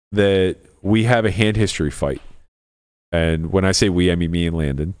that we have a hand history fight, and when I say we, I mean me and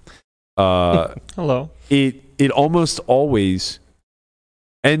Landon, hello. It almost always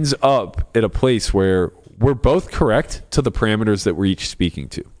ends up at a place where we're both correct to the parameters that we're each speaking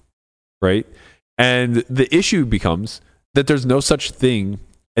to, right? And the issue becomes that there's no such thing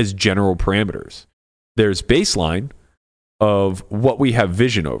as general parameters. There's baseline of what we have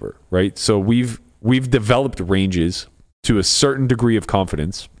vision over, right? So we've developed ranges to a certain degree of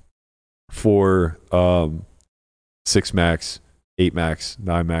confidence for 6 max, 8 max,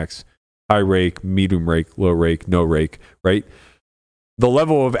 9 max, high rake, medium rake, low rake, no rake, right? The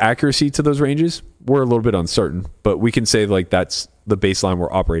level of accuracy to those ranges, we're a little bit uncertain, but we can say like that's the baseline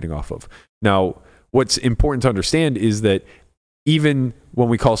we're operating off of. Now, what's important to understand is that even when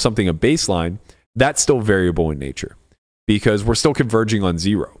we call something a baseline, that's still variable in nature because we're still converging on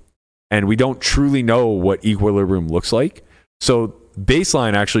zero and we don't truly know what equilibrium looks like. So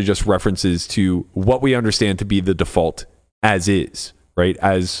baseline actually just references to what we understand to be the default as is, right?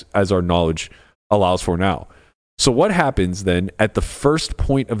 As our knowledge allows for now. So what happens then at the first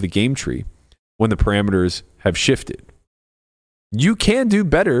point of the game tree when the parameters have shifted? You can do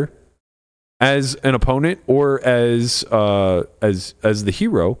better as an opponent or as the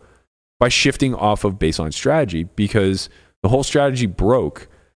hero by shifting off of baseline strategy because the whole strategy broke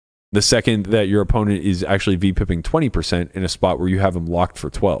the second that your opponent is actually VPIPing 20% in a spot where you have them locked for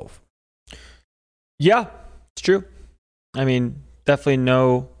 12. Yeah, it's true. I mean, definitely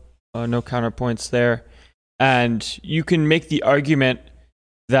no counterpoints there. And you can make the argument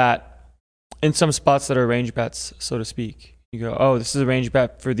that in some spots that are range bets, so to speak, you go, oh, this is a range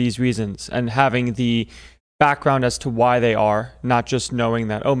bet for these reasons, and having the background as to why they are, not just knowing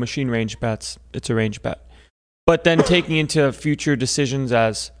that, oh, machine range bets, it's a range bet. But then taking into future decisions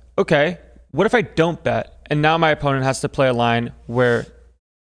as, okay, what if I don't bet, and now my opponent has to play a line where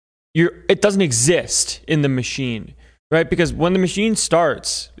it doesn't exist in the machine, right? Because when the machine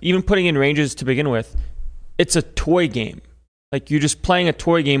starts, even putting in ranges to begin with, it's a toy game. Like you're just playing a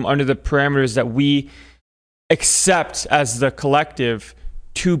toy game under the parameters that we accept as the collective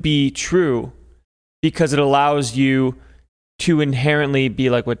to be true because it allows you to inherently be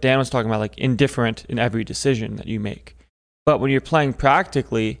like what Dan was talking about, like indifferent in every decision that you make. But when you're playing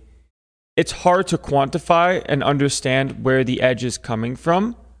practically, it's hard to quantify and understand where the edge is coming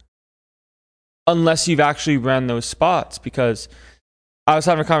from unless you've actually ran those spots. Because I was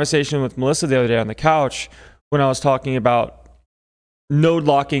having a conversation with Melissa the other day on the couch when I was talking about node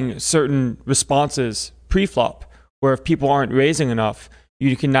locking certain responses pre-flop, where if people aren't raising enough,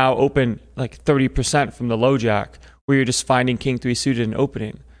 you can now open like 30% from the low jack, where you're just finding king 3 suited and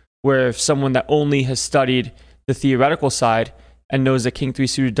opening. Where if someone that only has studied the theoretical side and knows that king 3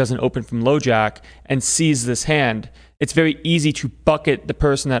 suited doesn't open from low jack and sees this hand, it's very easy to bucket the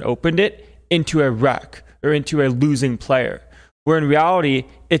person that opened it into a wreck or into a losing player. Where in reality,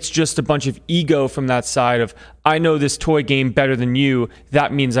 it's just a bunch of ego from that side of, I know this toy game better than you,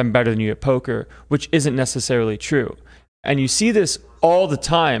 that means I'm better than you at poker, which isn't necessarily true. And you see this all the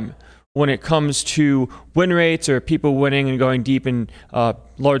time when it comes to win rates or people winning and going deep in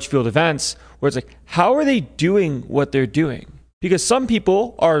large field events, where it's like, how are they doing what they're doing? Because some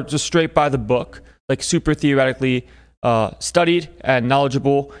people are just straight by the book, like super theoretically studied and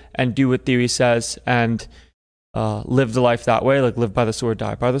knowledgeable and do what theory says and live the life that way, like live by the sword,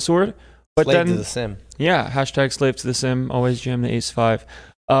 die by the sword. But Slave then, to the sim. yeah, hashtag slave to the sim, always jam the ace 5.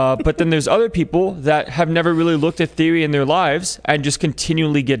 But then there's other people that have never really looked at theory in their lives and just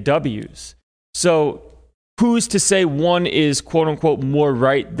continually get W's. So who's to say one is quote unquote more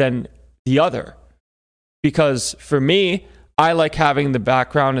right than the other? Because for me, I like having the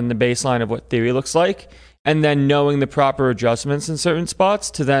background and the baseline of what theory looks like, and then knowing the proper adjustments in certain spots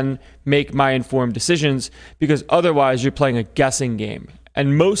to then make my informed decisions, because otherwise you're playing a guessing game.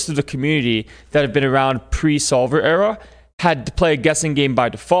 And most of the community that have been around pre-solver era had to play a guessing game by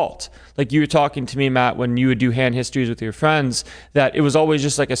default. Like you were talking to me, Matt, when you would do hand histories with your friends, that it was always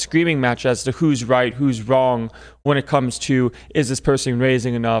just like a screaming match as to who's right, who's wrong when it comes to, is this person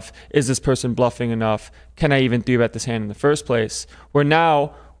raising enough? Is this person bluffing enough? Can I even 3-bet this hand in the first place? Where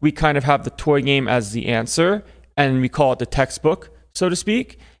now we kind of have the toy game as the answer, and we call it the textbook, so to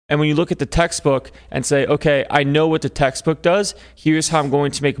speak. And when you look at the textbook and say, okay, I know what the textbook does, here's how I'm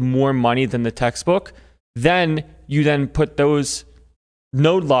going to make more money than the textbook, then you then put those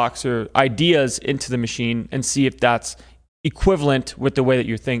node locks or ideas into the machine and see if that's equivalent with the way that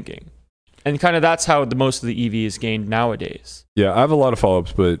you're thinking. And kind of that's how the most of the EV is gained nowadays. Yeah, I have a lot of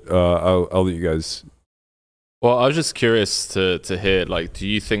follow-ups, but I'll let you guys. Well, I was just curious to hear, like, do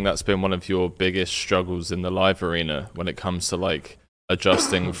you think that's been one of your biggest struggles in the live arena when it comes to, like,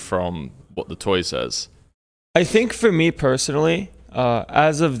 adjusting from what the toy says? I think for me personally,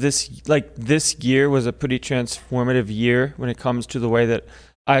 as of this year was a pretty transformative year when it comes to the way that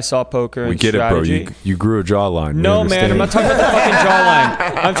I saw poker and strategy. It, bro. You grew a jawline. No, man, I'm not talking about the fucking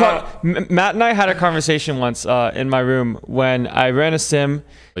jawline. I'm talking. Matt and I had a conversation once in my room when I ran a sim.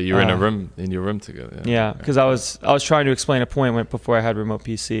 But you were in your room together. Yeah, because I was trying to explain a point before I had remote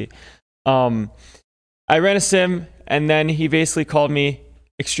PC. I ran a sim, and then he basically called me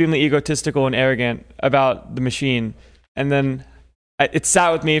extremely egotistical and arrogant about the machine, and then it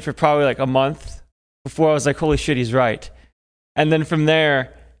sat with me for probably like a month before I was like, holy shit, he's right. And then from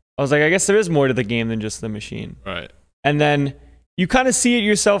there, I was like, I guess there is more to the game than just the machine. Right. And then you kind of see it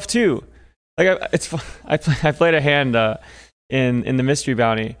yourself too. Like I played a hand in the Mystery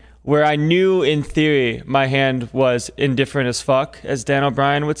Bounty where I knew in theory my hand was indifferent as fuck, as Dan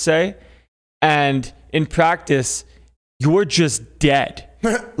O'Brien would say. And in practice, you're just dead.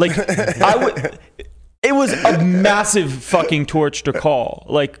 Like it was a massive fucking torch to call.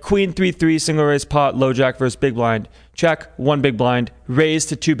 Like queen 3-3 single raise pot, low jack versus big blind. Check, 1 big blind, raise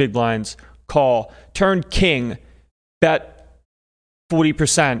to 2 big blinds, call, turn king, bet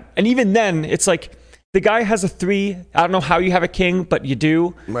 40%. And even then, it's like the guy has a 3. I don't know how you have a king, but you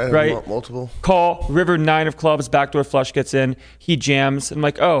do, Might have right? multiple. Call, river 9 of clubs, backdoor flush gets in, he jams. I'm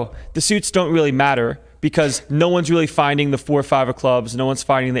like, oh, the suits don't really matter, because no one's really finding the 4-5 of clubs. No one's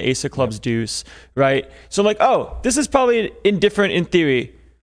finding the ace of clubs deuce, right? So I'm like, oh, this is probably indifferent in theory,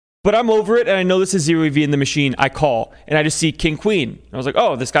 but I'm over it, and I know this is 0 EV in the machine. I call, and I just see king queen. And I was like,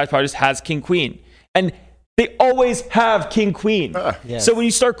 oh, this guy probably just has king queen. And they always have king queen. Yes. So when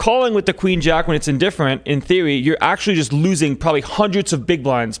you start calling with the queen jack when it's indifferent, in theory, you're actually just losing probably hundreds of big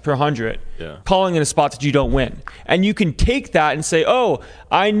blinds per 100. Yeah. Calling in a spot that you don't win. And you can take that and say, oh,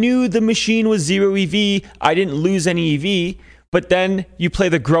 I knew the machine was 0 EV. I didn't lose any EV. But then you play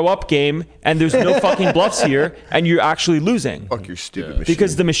the grow up game and there's no fucking bluffs here and you're actually losing. Fuck your stupid machine.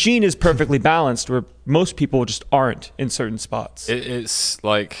 Because the machine is perfectly balanced where most people just aren't in certain spots. It's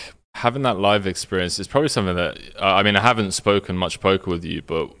like having that live experience is probably something that, I mean, I haven't spoken much poker with you,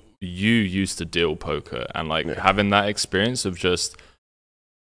 but you used to deal poker, and like having that experience of just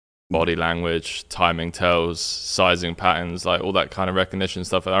body language, timing tells, sizing patterns, like all that kind of recognition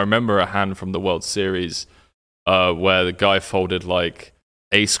stuff. And I remember a hand from the World Series where the guy folded like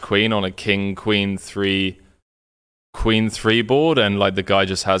ace queen on a king queen 3 board, and like the guy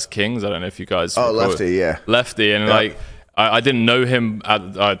just has kings. I don't know if you guys lefty, yeah, and like I didn't know him.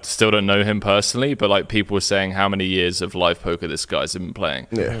 I still don't know him personally, but like people were saying how many years of live poker this guy's been playing.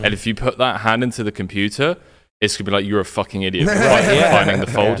 Yeah. And if you put that hand into the computer, it's gonna be like, you're a fucking idiot for finding the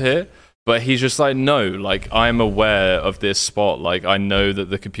fold here. But he's just like, no, like I'm aware of this spot. Like I know that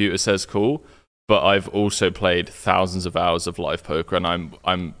the computer says cool, but I've also played thousands of hours of live poker, and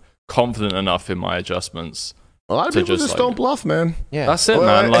I'm confident enough in my adjustments. A lot of people just don't bluff, man. Yeah, that's it,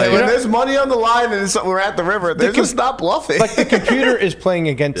 man. Like, when there's money on the line and we're at the river, they're just not bluffing. Like the computer is playing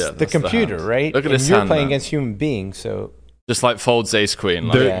against the computer, right? Look at this you're hand, playing man. against human beings, so just like folds ace queen.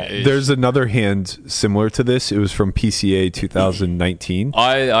 Like, There's another hand similar to this. It was from PCA 2019.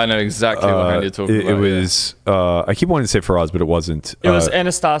 I know exactly what hand you're talking about. It was. I keep wanting to say Faraz, but it wasn't. It was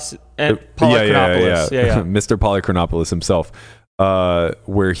Anastasios Polychronopoulos. Yeah. Mr. Polychronopoulos himself,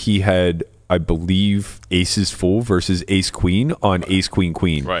 where he had, I believe, aces full versus ace queen on ace queen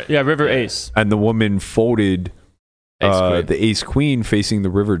queen. Right. Yeah, river ace. And the woman folded the ace queen facing the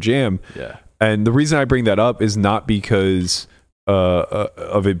river jam. Yeah. And the reason I bring that up is not because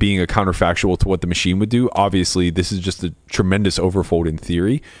of it being a counterfactual to what the machine would do. Obviously, this is just a tremendous overfold in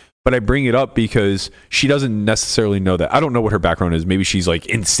theory. But I bring it up because she doesn't necessarily know that. I don't know what her background is. Maybe she's like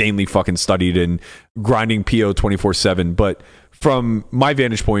insanely fucking studied and grinding PO 24/7. But from my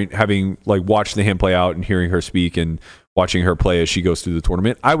vantage point, having like watched the hand play out and hearing her speak and watching her play as she goes through the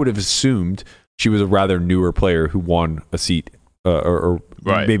tournament, I would have assumed she was a rather newer player who won a seat or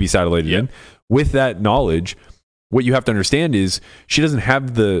maybe satellited in. With that knowledge, what you have to understand is she doesn't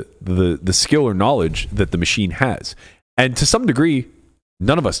have the skill or knowledge that the machine has. And to some degree,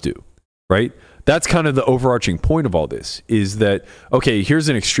 none of us do, right? That's kind of the overarching point of all this, is that, okay, here's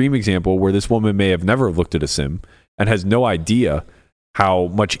an extreme example where this woman may have never looked at a sim and has no idea how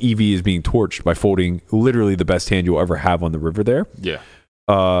much EV is being torched by folding literally the best hand you'll ever have on the river there. Yeah.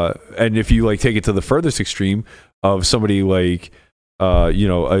 And if you like take it to the furthest extreme of somebody like,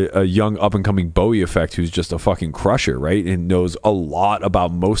 a young up and coming Bowie effect who's just a fucking crusher, right? And knows a lot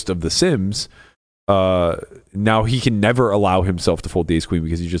about most of the sims. Now he can never allow himself to fold the ace queen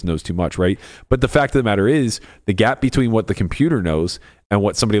because he just knows too much, right? But the fact of the matter is, the gap between what the computer knows and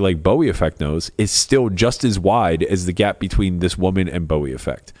what somebody like Bowie effect knows is still just as wide as the gap between this woman and Bowie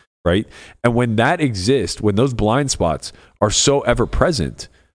effect, right? And when that exists, when those blind spots are so ever present,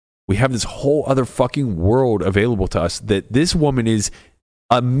 we have this whole other fucking world available to us that this woman is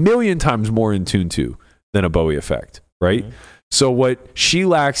 1,000,000 times more in tune to than a Bowie effect, right? Mm-hmm. So what she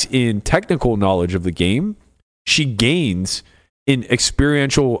lacks in technical knowledge of the game, she gains in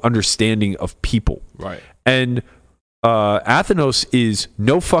experiential understanding of people. Right. And Athenos is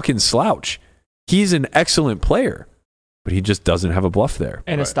no fucking slouch. He's an excellent player, but he just doesn't have a bluff there.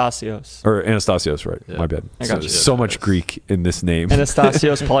 Anastasios. Or Anastasios, right. Yeah. My bad. I got you. So much Greek in this name.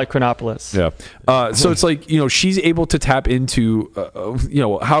 Anastasios Polychronopoulos. Yeah. So it's like, she's able to tap into,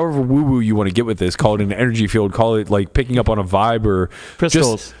 however woo-woo you want to get with this, call it an energy field, call it like picking up on a vibe, or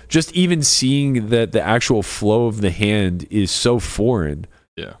crystals. Just even seeing that the actual flow of the hand is so foreign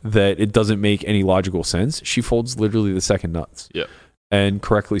that it doesn't make any logical sense. She folds literally the second nuts. Yeah. And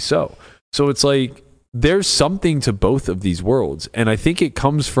correctly so. So it's like, there's something to both of these worlds. And I think it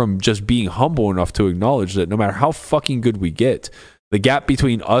comes from just being humble enough to acknowledge that no matter how fucking good we get, the gap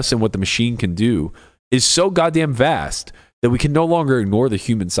between us and what the machine can do is so goddamn vast that we can no longer ignore the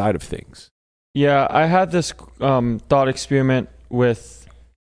human side of things. Yeah, I had this thought experiment with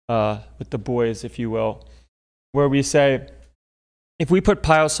the boys, if you will, where we say, if we put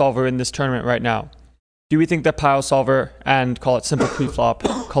Pile Solver in this tournament right now, do we think that Pile Solver and call it Simple Preflop,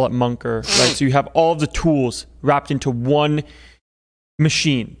 call it Munker, right? So you have all of the tools wrapped into one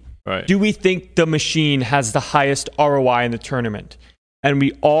machine. Right. Do we think the machine has the highest ROI in the tournament? And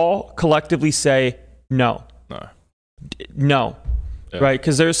we all collectively say no. No. Yeah. Right?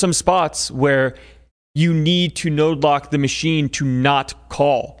 Because there's some spots where you need to node lock the machine to not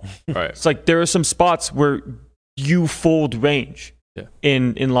call. Right. It's like there are some spots where you fold range.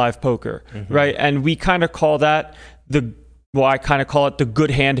 In live poker, right? And we kind of call that I kind of call it the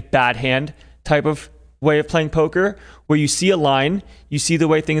good hand, bad hand type of way of playing poker, where you see a line, you see the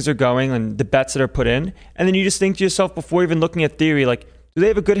way things are going and the bets that are put in, and then you just think to yourself before even looking at theory, like, do they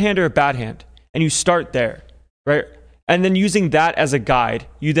have a good hand or a bad hand? And you start there, right? And then using that as a guide,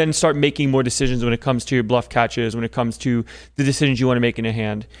 you then start making more decisions when it comes to your bluff catches, when it comes to the decisions you want to make in a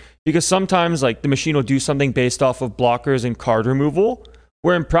hand. Because sometimes like the machine will do something based off of blockers and card removal,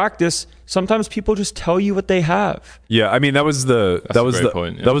 Where in practice, sometimes people just tell you what they have. Yeah, I mean that was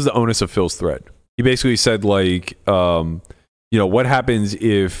the onus of Phil's thread. He basically said like, what happens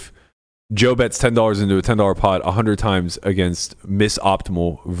if Joe bets $10 into a $10 pot 100 times against Miss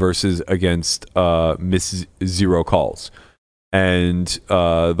Optimal versus against Miss Zero Calls. And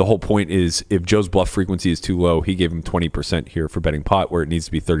the whole point is if Joe's bluff frequency is too low, he gave him 20% here for betting pot where it needs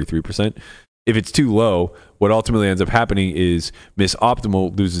to be 33%. If it's too low, what ultimately ends up happening is Miss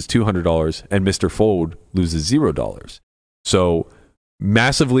Optimal loses $200 and Mr. Fold loses $0. So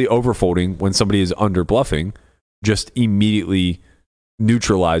massively overfolding when somebody is under bluffing just immediately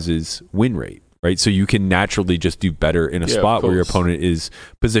neutralizes win rate, right? So you can naturally just do better in a spot where your opponent is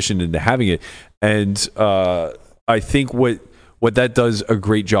positioned into having it. And I think what that does a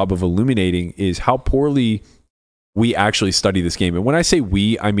great job of illuminating is how poorly we actually study this game. And when I say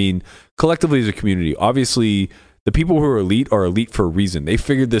we, I mean collectively as a community. Obviously, the people who are elite for a reason. They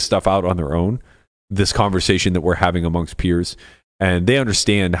figured this stuff out on their own, this conversation that we're having amongst peers, and they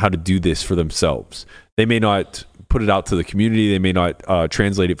understand how to do this for themselves. They may not put it out to the community. They may not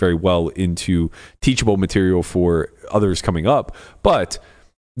translate it very well into teachable material for others coming up, but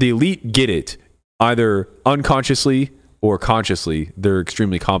the elite get it either unconsciously or consciously. They're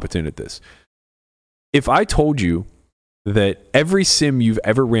extremely competent at this. If I told you that every sim you've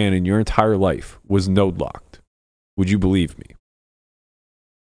ever ran in your entire life was node locked, would you believe me?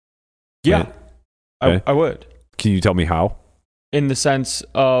 Yeah, Okay. I would. Can you tell me how? In the sense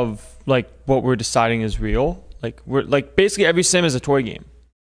of like what we're deciding is real. Like we're like basically every sim is a toy game,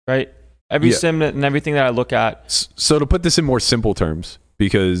 right? Every sim and everything that I look at. So to put this in more simple terms,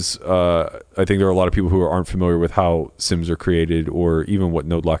 because I think there are a lot of people who aren't familiar with how sims are created or even what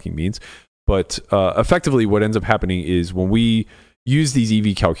node locking means. But effectively what ends up happening is when we use these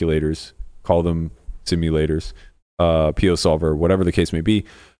EV calculators, call them simulators, PO solver, whatever the case may be,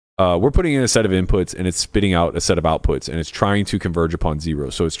 we're putting in a set of inputs and it's spitting out a set of outputs and it's trying to converge upon zero.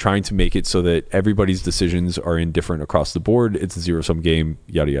 So it's trying to make it so that everybody's decisions are indifferent across the board. It's a zero-sum game,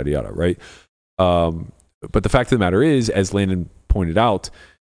 yada, yada, yada, right? But the fact of the matter is, as Landon pointed out,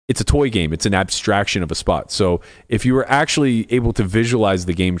 it's a toy game. It's an abstraction of a spot. So if you were actually able to visualize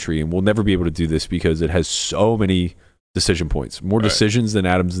the game tree, and we'll never be able to do this because it has so many decision points, more decisions than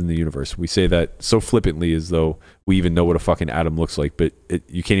atoms in the universe. We say that so flippantly as though we even know what a fucking atom looks like, but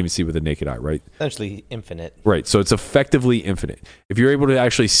you can't even see with the naked eye, right? Essentially infinite. Right. So it's effectively infinite. If you're able to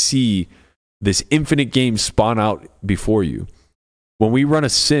actually see this infinite game spawn out before you, when we run a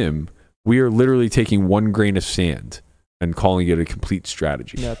sim, we are literally taking one grain of sand and calling it a complete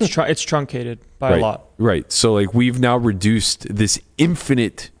strategy. Yeah, it's truncated by a lot. Right. So like we've now reduced this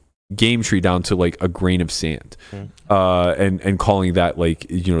infinite game tree down to like a grain of sand, and calling that like,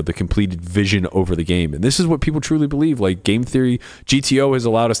 the completed vision over the game. And this is what people truly believe. Like game theory, GTO has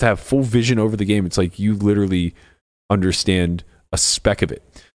allowed us to have full vision over the game. It's like you literally understand a speck of it.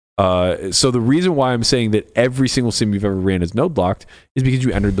 So the reason why I'm saying that every single sim you've ever ran is node locked is because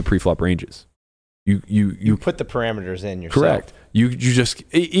you entered the pre-flop ranges. You put the parameters in yourself. Correct. You just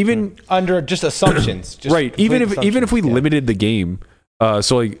even under just assumptions. Just right. Even if we limited the game,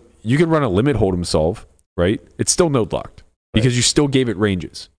 so like you can run a limit hold'em solve, right? It's still node locked because you still gave it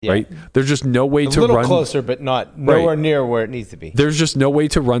ranges, right? There's just no way to run a little closer, but nowhere near where it needs to be. There's just no way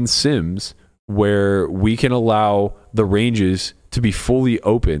to run sims where we can allow the ranges to be fully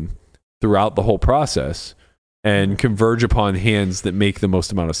open throughout the whole process and converge upon hands that make the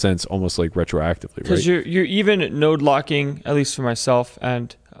most amount of sense, almost like retroactively, right? Because you're even node locking, at least for myself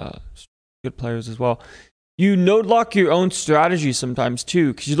and good players as well. You node lock your own strategy sometimes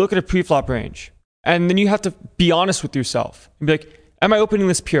too, because you look at a pre-flop range, and then you have to be honest with yourself and be like, "Am I opening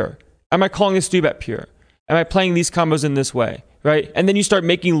this pure? Am I calling this 3-bet pure? Am I playing these combos in this way?" Right? And then you start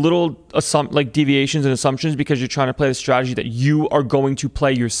making little deviations and assumptions because you're trying to play the strategy that you are going to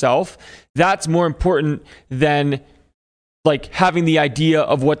play yourself. That's more important than like having the idea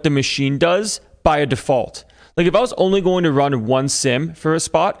of what the machine does by a default. Like if I was only going to run one sim for a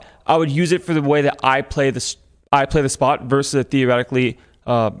spot, I would use it for the way that I play the spot versus a theoretically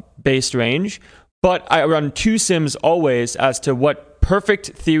based range. But I run two sims always as to what perfect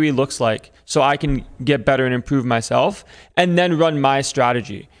theory looks like, so I can get better and improve myself, and then run my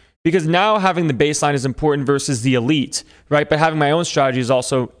strategy. Because now having the baseline is important versus the elite, right? But having my own strategy is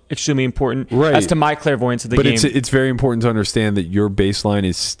also extremely important as to my clairvoyance of the game. But it's very important to understand that your baseline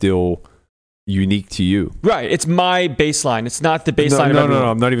is still unique to you. Right. It's my baseline. It's not the baseline No,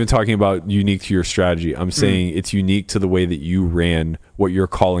 I'm not even talking about unique to your strategy. I'm saying it's unique to the way that you ran what you're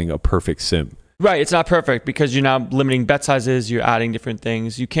calling a perfect sim. Right. It's not perfect because you're now limiting bet sizes. You're adding different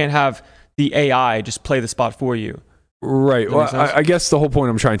things. You can't have the AI just play the spot for you. Right. Does that Well, make sense? I guess the whole point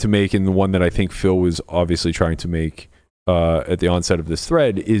I'm trying to make, and the one that I think Phil was obviously trying to make at the onset of this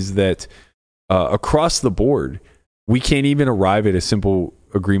thread, is that across the board, we can't even arrive at a simple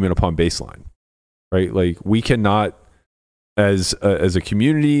agreement upon baseline, right? Like we cannot, as a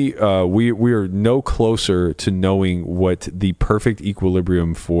community, we are no closer to knowing what the perfect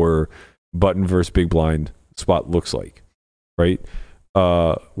equilibrium for button versus big blind spot looks like, right?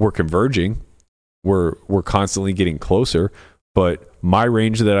 We're converging. We're constantly getting closer, but my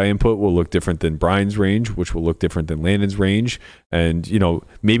range that I input will look different than Brian's range, which will look different than Landon's range. And,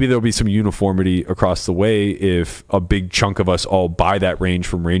 maybe there'll be some uniformity across the way if a big chunk of us all buy that range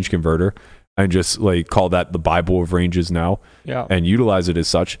from Range Converter and just like call that the Bible of ranges now and utilize it as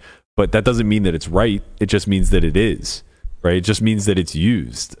such. But that doesn't mean that it's right. It just means that it is, right? It just means that it's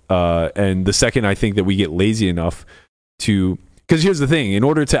used. And the second I think that we get lazy enough to, because here's the thing, in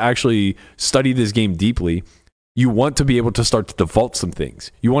order to actually study this game deeply, you want to be able to start to default some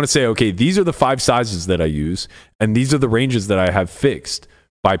things. You want to say, okay, these are the 5 sizes that I use, and these are the ranges that I have fixed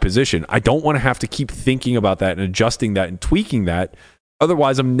by position. I don't want to have to keep thinking about that and adjusting that and tweaking that.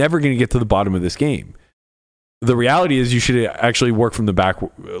 Otherwise, I'm never going to get to the bottom of this game. The reality is you should actually work from the back,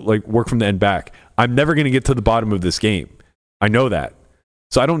 like work from the end back. I'm never going to get to the bottom of this game. I know that.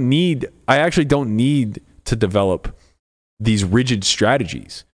 So I actually don't need to develop these rigid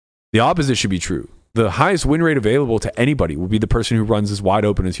strategies. The opposite should be true. The highest win rate available to anybody will be the person who runs as wide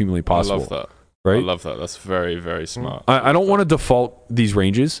open as humanly possible. I love that. Right? I love that. That's very, very smart. I don't want to default these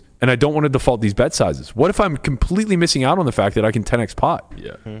ranges, and I don't want to default these bet sizes. What if I'm completely missing out on the fact that I can 10x pot?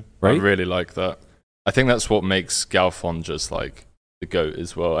 Yeah. Right? I really like that. I think that's what makes Galfond just like the GOAT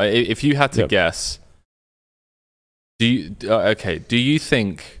as well. If you had to guess, do you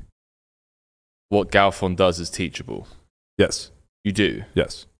think what Galfond does is teachable? Yes. You do?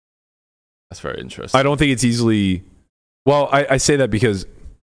 Yes. That's very interesting. I don't think it's easily. Well, I say that because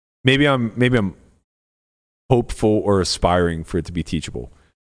maybe I'm hopeful or aspiring for it to be teachable,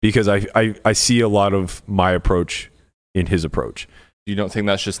 because I see a lot of my approach in his approach. You don't think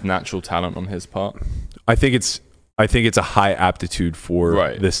that's just natural talent on his part? I think it's a high aptitude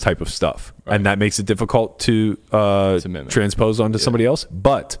for this type of stuff, and that makes it difficult to transpose onto somebody else.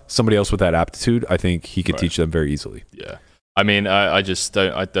 But somebody else with that aptitude, I think he could teach them very easily. Yeah. I mean, I just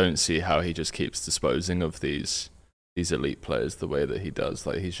don't see how he just keeps disposing of these elite players the way that he does.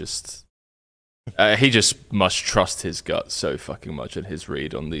 Like he just must trust his gut so fucking much and his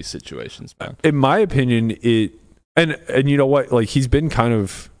read on these situations, man. In my opinion, and you know what? Like he's been kind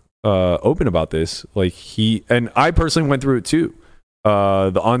of open about this. Like I personally went through it too.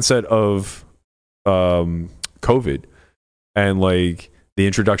 The onset of COVID and like the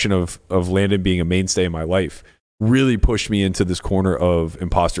introduction of Landon being a mainstay in my life really pushed me into this corner of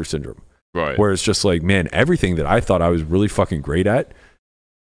imposter syndrome. Right. Where it's just like, man, everything that I thought I was really fucking great at,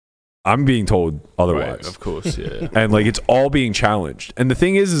 I'm being told otherwise. Right, of course, yeah. And like it's all being challenged. And the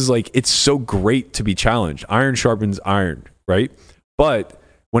thing is like it's so great to be challenged. Iron sharpens iron, right? But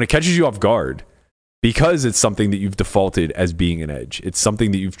when it catches you off guard, because it's something that you've defaulted as being an edge, it's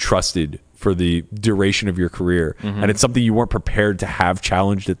something that you've trusted for the duration of your career, and it's something you weren't prepared to have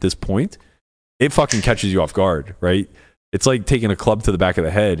challenged at this point, it fucking catches you off guard, right? It's like taking a club to the back of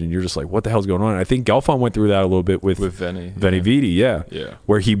the head, and you're just like, what the hell's going on? And I think Galfond went through that a little bit with Veni Vidi, yeah.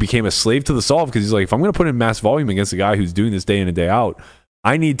 Where he became a slave to the solve, because he's like, if I'm going to put in mass volume against a guy who's doing this day in and day out,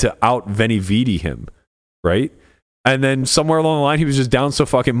 I need to out Veni Vidi him, right? And then somewhere along the line, he was just down so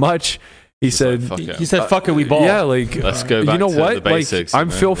fucking much. He said, fuck it, we ball. Yeah, like, let's go back you know to what? the basics. Like,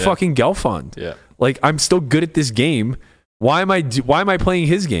 I'm Phil fucking Galfond. Yeah. Like, I'm still good at this game. Why am I playing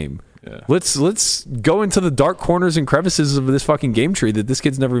his game? Yeah. Let's go into the dark corners and crevices of this fucking game tree that this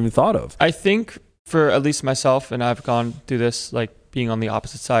kid's never even thought of. I think for at least myself, and I've gone through this, like being on the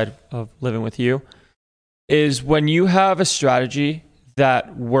opposite side of living with you, is when you have a strategy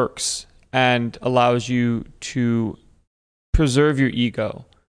that works and allows you to preserve your ego,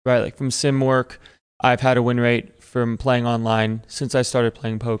 right? Like from sim work, I've had a win rate from playing online since I started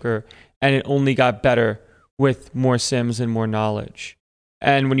playing poker, and it only got better with more sims and more knowledge.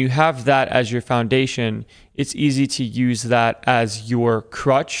 And when you have that as your foundation, it's easy to use that as your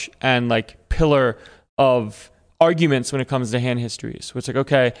crutch and like pillar of arguments when it comes to hand histories. So it's like,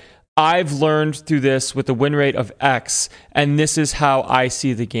 okay, I've learned through this with a win rate of X, and this is how I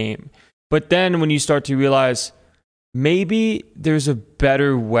see the game. But then when you start to realize maybe there's a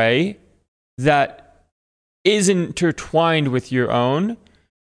better way that is intertwined with your own,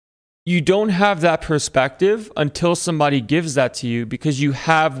 you don't have that perspective until somebody gives that to you, because you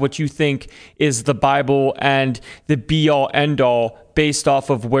have what you think is the Bible and the be all end all based off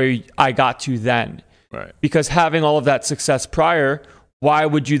of where I got to then. Right. Because having all of that success prior, why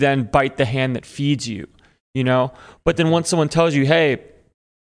would you then bite the hand that feeds you? You know? But then once someone tells you, hey,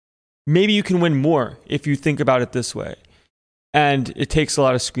 maybe you can win more if you think about it this way. And it takes a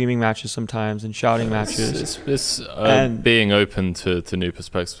lot of screaming matches sometimes and shouting matches. It's being open to new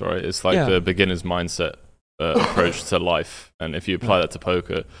perspectives, right? It's like the beginner's mindset approach to life. And if you apply that to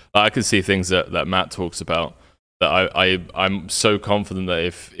poker, I can see things that Matt talks about that I'm so confident that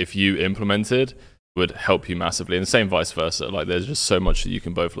if you implemented, would help you massively. And the same vice versa. Like there's just so much that you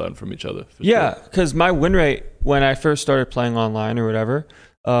can both learn from each other. Yeah, because my win rate when I first started playing online or whatever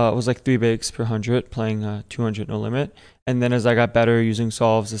was like 3 bigs per 100, playing 200 no limit. And then as I got better using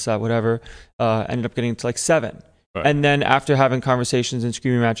solves, this, that, whatever, ended up getting to like 7. Right. And then after having conversations and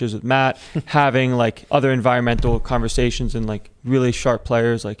screaming matches with Matt, having like other environmental conversations and like really sharp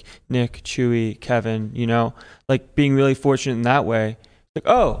players like Nick, Chewy, Kevin, you know, like being really fortunate in that way. Like,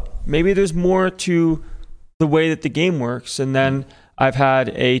 oh, maybe there's more to the way that the game works. And then I've had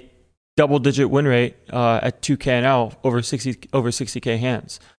a double-digit win rate at 2K&L over 60K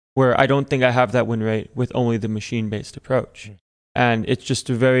hands, where I don't think I have that win rate with only the machine-based approach. And it's just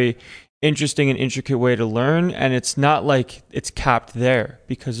a very interesting and intricate way to learn. And it's not like it's capped there,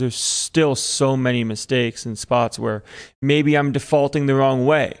 because there's still so many mistakes and spots where maybe I'm defaulting the wrong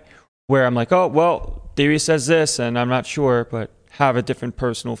way, where I'm like, oh, well, theory says this, and I'm not sure, but have a different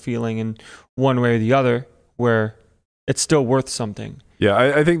personal feeling in one way or the other, where it's still worth something. Yeah,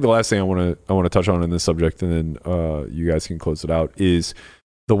 I think the last thing I want to touch on in this subject, and then you guys can close it out, is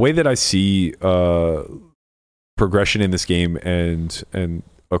the way that I see progression in this game and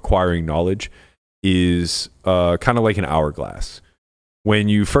acquiring knowledge is kind of like an hourglass. When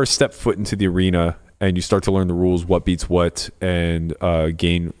you first step foot into the arena and you start to learn the rules, what beats what, and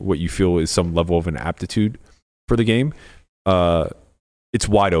gain what you feel is some level of an aptitude for the game, it's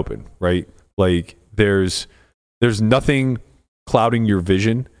wide open, right? Like there's nothing clouding your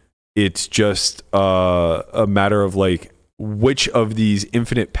vision. It's just a matter of like, which of these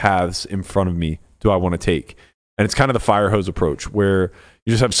infinite paths in front of me do I want to take? And it's kind of the fire hose approach, where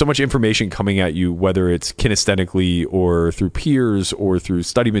you just have so much information coming at you, whether it's kinesthetically or through peers or through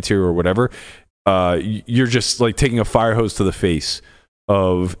study material or whatever. You're just like taking a fire hose to the face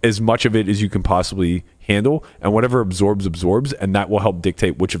of as much of it as you can possibly handle, and whatever absorbs, and that will help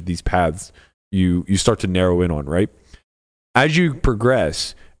dictate which of these paths you start to narrow in on, right? As you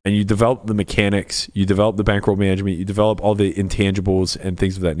progress and you develop the mechanics, you develop the bankroll management, you develop all the intangibles and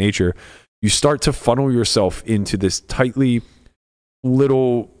things of that nature, you start to funnel yourself into this tightly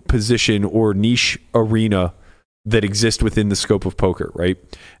little position or niche arena that exists within the scope of poker, right?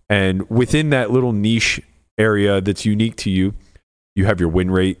 And within that little niche area that's unique to you, you have your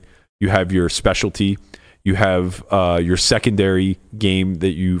win rate, you have your specialty, you have your secondary game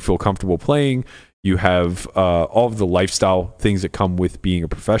that you feel comfortable playing, you have all of the lifestyle things that come with being a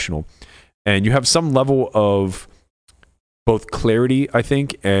professional, and you have some level of both clarity, I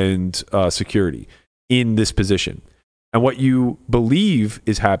think, and security in this position. And what you believe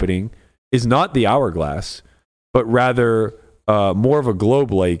is happening is not the hourglass, but rather more of a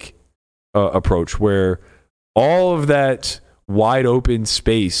globe-like approach, where all of that wide open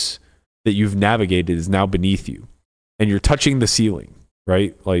space that you've navigated is now beneath you, and you're touching the ceiling,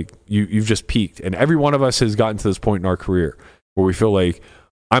 right? Like you've just peaked. And every one of us has gotten to this point in our career where we feel like,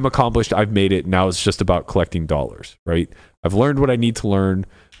 I'm accomplished, I've made it, now it's just about collecting dollars, right? I've learned what I need to learn,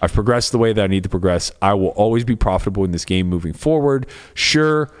 I've progressed the way that I need to progress, I will always be profitable in this game moving forward.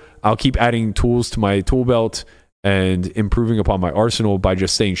 Sure, I'll keep adding tools to my tool belt and improving upon my arsenal by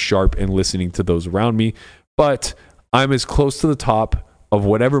just staying sharp and listening to those around me, but I'm as close to the top of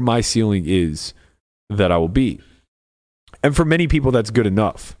whatever my ceiling is that I will be. And for many people, that's good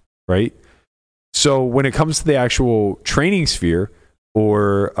enough, right? So when it comes to the actual training sphere,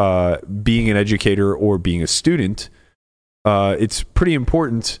 or being an educator or being a student, it's pretty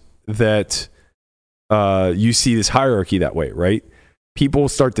important that you see this hierarchy that way, right? People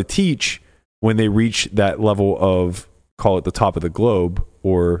start to teach when they reach that level of, call it the top of the globe,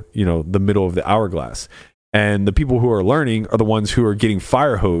 or the middle of the hourglass. And the people who are learning are the ones who are getting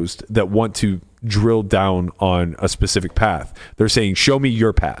fire hosed, that want to drill down on a specific path. They're saying, show me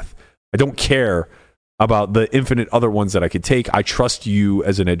your path. I don't care about the infinite other ones that I could take. I trust you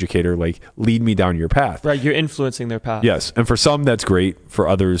as an educator, like lead me down your path. Right, you're influencing their path. Yes, and for some that's great, for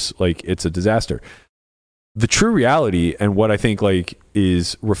others like it's a disaster. The true reality, and what I think like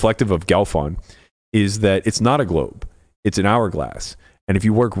is reflective of Galfond, is that it's not a globe, it's an hourglass. And if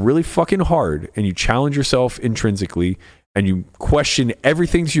you work really fucking hard and you challenge yourself intrinsically and you question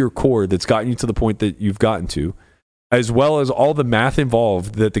everything to your core that's gotten you to the point that you've gotten to, as well as all the math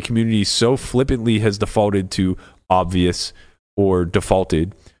involved that the community so flippantly has defaulted to obvious or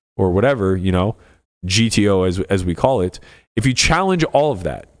defaulted or whatever, GTO as we call it. If you challenge all of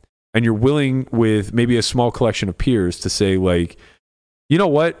that and you're willing with maybe a small collection of peers to say like, you know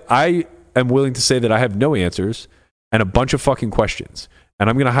what, I am willing to say that I have no answers and a bunch of fucking questions, and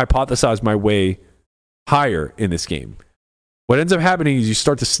I'm going to hypothesize my way higher in this game. What ends up happening is you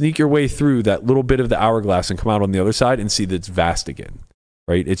start to sneak your way through that little bit of the hourglass and come out on the other side and see that it's vast again,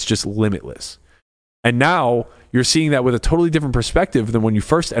 right? It's just limitless. And now you're seeing that with a totally different perspective than when you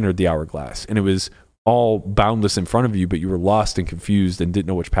first entered the hourglass, and it was all boundless in front of you, but you were lost and confused and didn't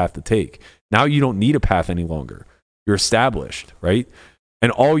know which path to take. Now you don't need a path any longer. You're established, right?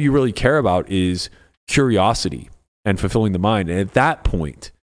 And all you really care about is curiosity and fulfilling the mind. And at that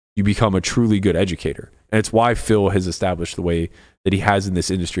point, you become a truly good educator. And it's why Phil has established the way that he has in this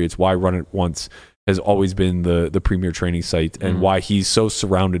industry. It's why Run It Once has always been the premier training site, and why he's so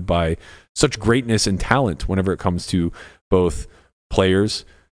surrounded by such greatness and talent whenever it comes to both players,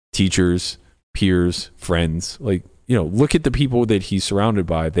 teachers, peers, friends. Like, look at the people that he's surrounded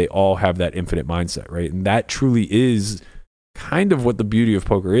by. They all have that infinite mindset, right? And that truly is kind of what the beauty of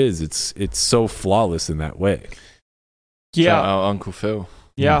poker is. It's so flawless in that way. Yeah. Shout out Uncle Phil.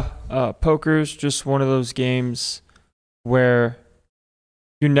 Yeah. Poker's just one of those games where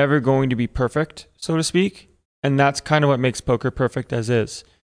you're never going to be perfect, so to speak. And that's kind of what makes poker perfect as is.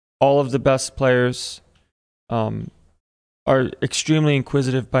 All of the best players are extremely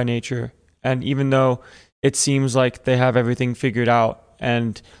inquisitive by nature. And even though it seems like they have everything figured out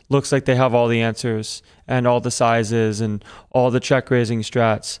and looks like they have all the answers and all the sizes and all the check raising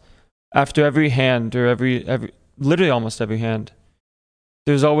strats, after every hand or every literally almost every hand,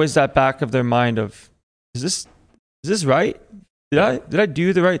 there's always that back of their mind of, is this right? Did I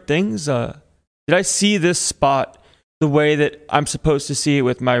do the right things? Did I see this spot the way that I'm supposed to see it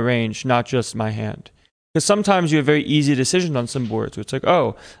with my range, not just my hand? Because sometimes you have very easy decisions on some boards where it's like,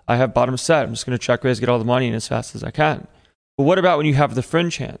 oh, I have bottom set. I'm just going to check raise, get all the money in as fast as I can. But what about when you have the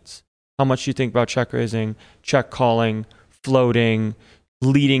fringe hands? How much do you think about check raising, check calling, floating,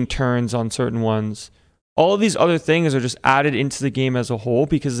 leading turns on certain ones? All of these other things are just added into the game as a whole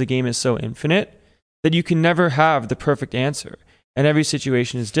because the game is so infinite that you can never have the perfect answer. And every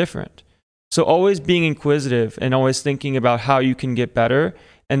situation is different. So always being inquisitive and always thinking about how you can get better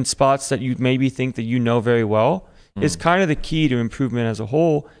and spots that you maybe think that you know very well is kind of the key to improvement as a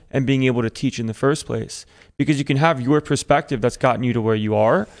whole and being able to teach in the first place. Because you can have your perspective that's gotten you to where you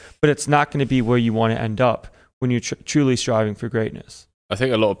are, but it's not going to be where you want to end up when you're truly striving for greatness. I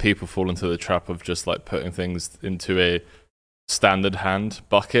think a lot of people fall into the trap of just like putting things into a standard hand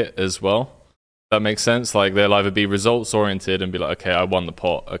bucket as well. That makes sense. Like they'll either be results oriented and be like, okay, I won the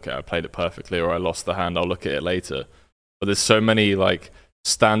pot. Okay, I played it perfectly, or I lost the hand. I'll look at it later. But there's so many like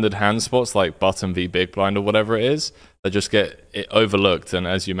standard hand spots like button v big blind or whatever it is that just get it overlooked. And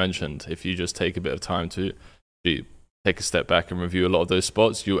as you mentioned, if you just take a bit of time to take a step back and review a lot of those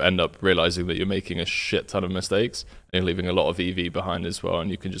spots, you end up realizing that you're making a shit ton of mistakes and you're leaving a lot of EV behind as well.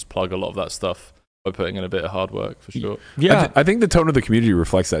 And you can just plug a lot of that stuff by putting in a bit of hard work, for sure. Yeah, I think the tone of the community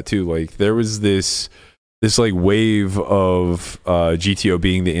reflects that too. Like there was this like wave of GTO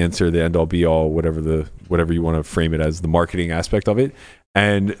being the answer, the end all be all, whatever you want to frame it as, the marketing aspect of it.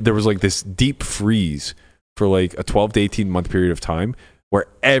 And there was like this deep freeze for like a 12 to 18 month period of time where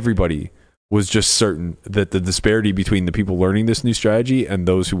everybody was just certain that the disparity between the people learning this new strategy and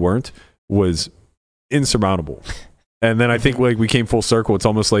those who weren't was insurmountable. And then I think like we came full circle. It's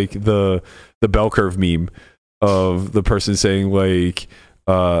almost like the bell curve meme of the person saying like,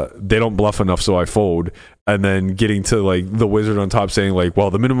 they don't bluff enough, so I fold. And then getting to like the wizard on top saying like, well,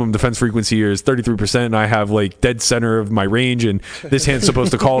 the minimum defense frequency here is 33% and I have like dead center of my range and this hand's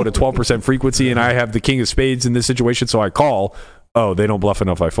supposed to call at a 12% frequency and I have the king of spades in this situation, so I call. Oh, they don't bluff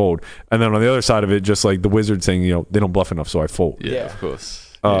enough, I fold. And then on the other side of it, just like the wizard saying, they don't bluff enough, so I fold. Yeah. Of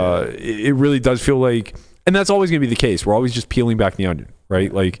course. It really does feel like, and that's always going to be the case. We're always just peeling back the onion,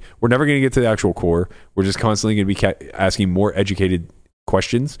 right? Like we're never going to get to the actual core. We're just constantly going to be asking more educated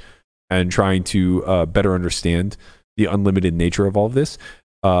questions and trying to better understand the unlimited nature of all of this.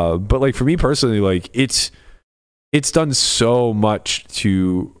 But like for me personally, like it's done so much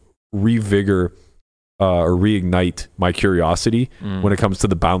to revigor or reignite my curiosity when it comes to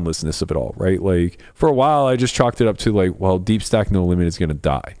the boundlessness of it all, right? Like for a while, I just chalked it up to like, well, Deep Stack No Limit is going to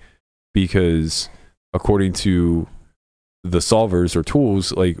die because according to the solvers or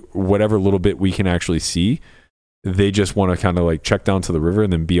tools, like whatever little bit we can actually see, they just want to kind of like check down to the river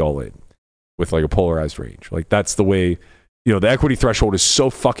and then be all in with like a polarized range. Like that's the way, the equity threshold is so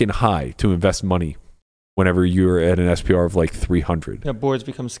fucking high to invest money whenever you're at an SPR of like 300. Yeah, boards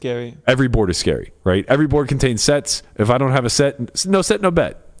become scary. Every board is scary, right? Every board contains sets. If I don't have a set, no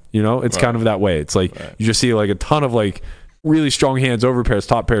bet. You know, it's kind of that way. It's like you just see like a ton of like really strong hands, over pairs,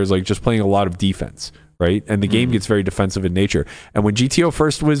 top pairs, like just playing a lot of defense, right? And the game gets very defensive in nature. And when GTO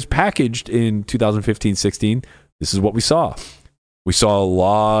first was packaged in 2015-16, this is what we saw. We saw a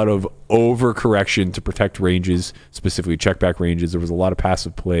lot of overcorrection to protect ranges, specifically check back ranges. There was a lot of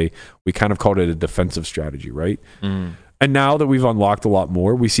passive play. We kind of called it a defensive strategy, right? And now that we've unlocked a lot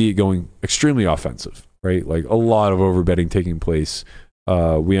more, we see it going extremely offensive, right? Like a lot of overbetting taking place.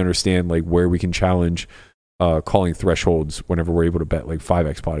 We understand like where we can challenge calling thresholds whenever we're able to bet like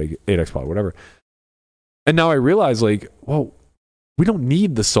 5x pot, 8x pot, whatever. And now I realize like, well, we don't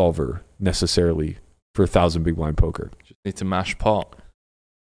need the solver necessarily for 1,000 big blind poker. Need to mash pot.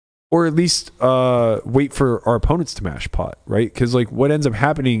 Or at least wait for our opponents to mash pot, right? Because like what ends up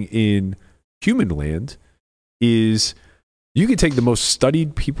happening in human land is you can take the most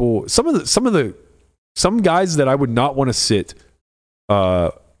studied people, some guys that I would not want to sit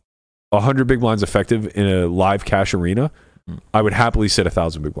 100 big blinds effective in a live cash arena. I would happily sit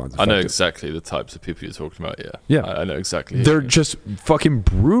 1,000 big blinds effective. I know exactly the types of people you're talking about. Yeah. I know exactly. They're just fucking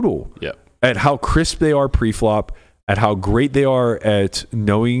brutal at how crisp they are pre-flop, at how great they are at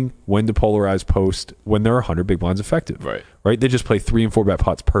knowing when to polarize post when they're 100 big blinds effective. Right? They just play 3 and 4 bet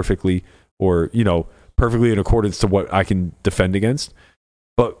pots perfectly, or, you know, perfectly in accordance to what I can defend against.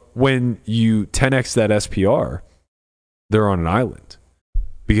 But when you 10x that SPR, they're on an island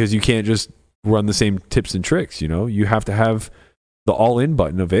because you can't just run the same tips and tricks. You know, you have to have the all-in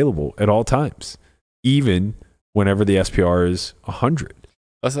button available at all times, even whenever the SPR is 100.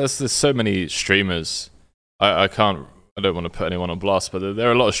 There's so many streamers. I don't want to put anyone on blast, but there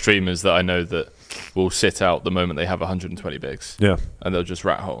are a lot of streamers that I know that will sit out the moment they have 120 bigs. Yeah. And they'll just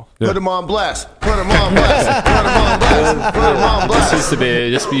rat hole. Yeah. Put them on blast. Put them on blast. Put them on blast. Put them on blast.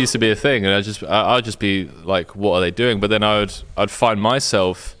 This used to be a thing, and I'd just be like, what are they doing? But then I'd find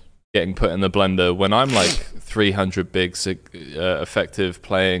myself getting put in the blender when I'm like 300 bigs effective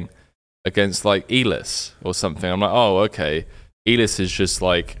playing against like Elis or something. I'm like, oh, okay. Elis is just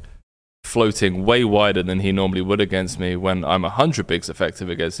like floating way wider than he normally would against me when I'm 100 bigs effective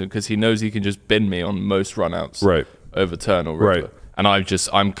against him, because he knows he can just bin me on most runouts over turn or river. And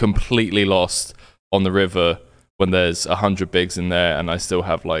I'm completely lost on the river when there's 100 bigs in there and I still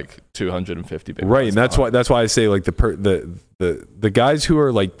have like 250 bigs. Right, and that's why I say like the guys who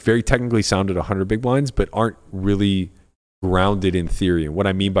are like very technically sound at 100 big blinds but aren't really grounded in theory. And what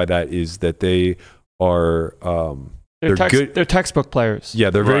I mean by that is that they are They're textbook players. Yeah,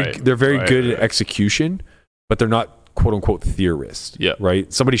 they're very good at execution, but they're not quote unquote theorists. Yeah.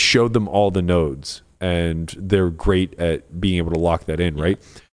 Right? Somebody showed them all the nodes and they're great at being able to lock that in, right?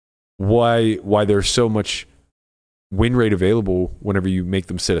 Why there's so much win rate available whenever you make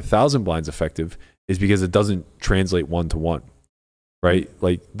them sit 1,000 blinds effective is because it doesn't translate 1-to-1. Right?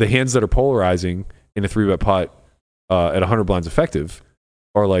 Like the hands that are polarizing in a 3-bet pot at 100 blinds effective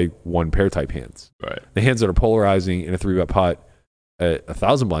are like one pair type hands. Right. The hands that are polarizing in a 3-bet pot at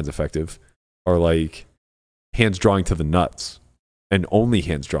 1,000 blinds effective are like hands drawing to the nuts, and only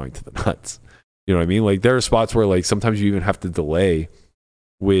hands drawing to the nuts. You know what I mean? Like there are spots where like sometimes you even have to delay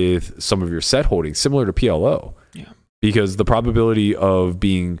with some of your set holdings, similar to PLO. Yeah. Because the probability of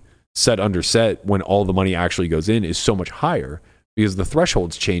being set under set when all the money actually goes in is so much higher because the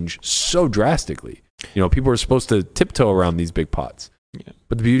thresholds change so drastically. You know, people are supposed to tiptoe around these big pots. Yeah.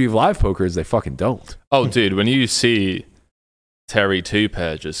 But the beauty of live poker is they fucking don't. Oh, dude, when you see Terry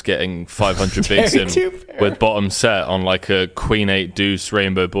 2-pair just getting 500 bigs in with bottom set on like a Queen 8 deuce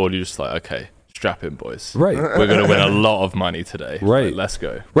rainbow board, you're just like, okay, strap in, boys. Right. We're going to win a lot of money today. Right. Like, let's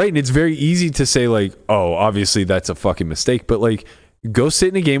go. Right. And it's very easy to say like, oh, obviously that's a fucking mistake. But like, go sit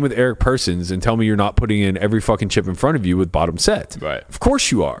in a game with Eric Persons and tell me you're not putting in every fucking chip in front of you with bottom set. Right. Of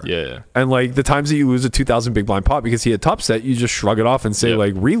course you are. Yeah. And like the times that you lose a 2,000 big blind pot because he had top set, you just shrug it off and say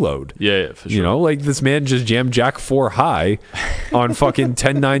like reload. Yeah, for sure. You know, like this man just jammed Jack 4 high on fucking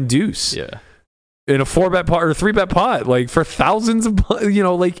 10-9 deuce. Yeah. In a 4-bet pot or a 3-bet pot, like for thousands of, you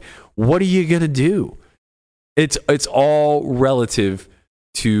know, like what are you going to do? It's all relative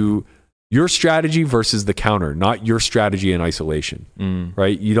to your strategy versus the counter, not your strategy in isolation,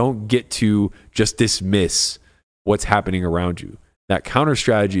 right? You don't get to just dismiss what's happening around you. That counter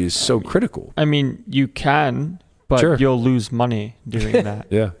strategy is so critical. I mean, you can, but you'll lose money doing that.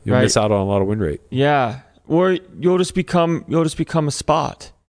 Yeah, you'll miss out on a lot of win rate. Yeah, or you'll just become a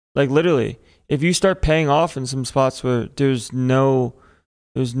spot. Like literally, if you start paying off in some spots where there's no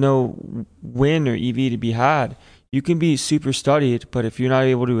win or EV to be had, you can be super studied, but if you're not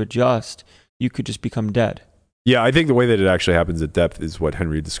able to adjust, you could just become dead. Yeah, I think the way that it actually happens at depth is what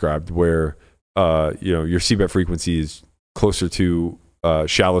Henry described, where your c-bet frequency is closer to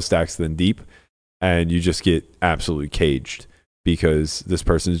shallow stacks than deep, and you just get absolutely caged because this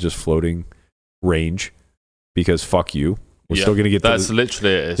person is just floating range because fuck you. We're still going to get that's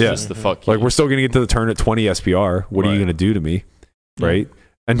literally it. It's just the fuck you. Like, we're still going to get to the turn at 20 SPR. What are you going to do to me? Right?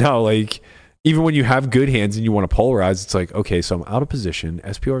 And now, like, even when you have good hands and you want to polarize, it's like, okay, so I'm out of position.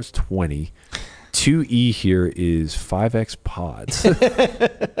 SPR is 20. 2E here is 5x pods.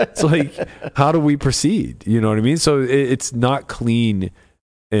 It's like, how do we proceed? You know what I mean? So it's not clean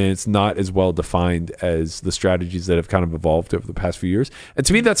and it's not as well defined as the strategies that have kind of evolved over the past few years. And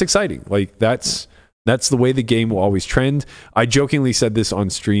to me, that's exciting. Like, that's the way the game will always trend. I jokingly said this on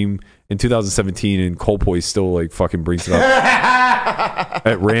stream in 2017, and Colpoy still like fucking brings it up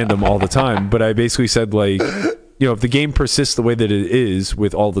at random all the time. But I basically said, like, if the game persists the way that it is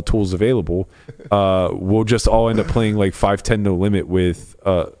with all the tools available, we'll just all end up playing like 5-10 no limit with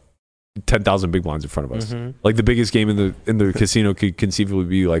 10,000 big blinds in front of us. Mm-hmm. Like, the biggest game in the casino could conceivably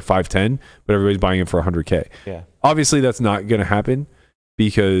be like 5-10, but everybody's buying it for 100K. Yeah. Obviously, that's not going to happen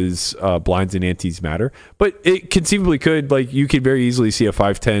because blinds and antes matter. But it conceivably could. Like, you could very easily see a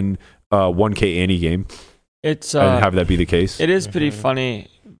 5-10 1K ante game and have that be the case. It is pretty funny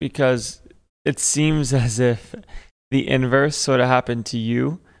because it seems as if the inverse sort of happened to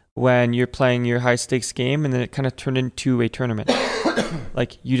you when you're playing your high stakes game, and then it kind of turned into a tournament.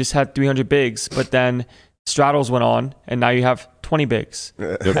 Like, you just had 300 bigs, but then straddles went on, and now you have 20 bigs.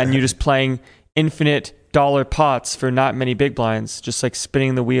 And you're just playing infinite dollar pots for not many big blinds, just like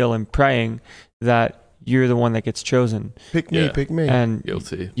spinning the wheel and praying that you're the one that gets chosen. Pick me. And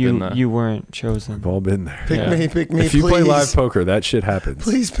Guilty. you weren't chosen. We've all been there. Pick me, If you please. play live poker, that shit happens.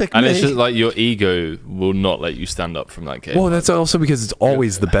 Please pick And me. it's just like your ego will not let you stand up from that game. Well, that's also because it's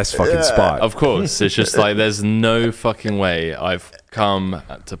always the best fucking spot. Of course. It's just like, there's no fucking way I've come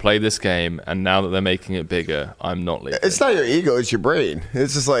to play this game, and now that they're making it bigger, I'm not leaving. It's not your ego, it's your brain.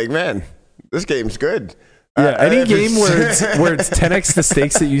 It's just like, man, this game's good. Yeah, any if game it's- where it's 10x the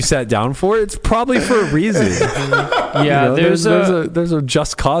stakes that you sat down for, it's probably for a reason. Yeah, there's a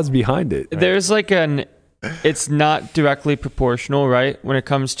just cause behind it. There's like it's not directly proportional, right? When it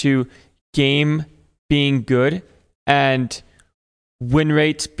comes to game being good and win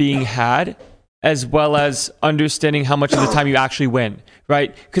rates being had, as well as understanding how much of the time you actually win,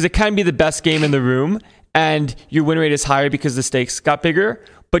 right? Because it can be the best game in the room and your win rate is higher because the stakes got bigger,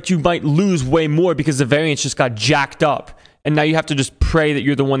 but you might lose way more because the variance just got jacked up. And now you have to just pray that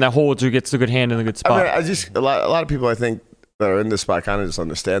you're the one that holds or gets the good hand in the good spot. I mean, a lot of people, I think, that are in this spot kind of just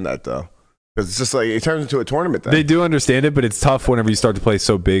understand that, though. Because it's just like, it turns into a tournament then. They do understand it, but it's tough whenever you start to play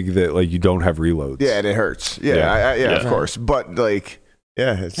so big that like you don't have reloads. Yeah, and it hurts. Yeah, of course. But like,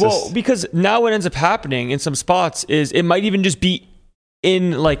 yeah, it's just... because now what ends up happening in some spots is it might even just be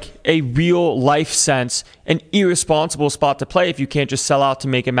in like a real life sense an irresponsible spot to play if you can't just sell out to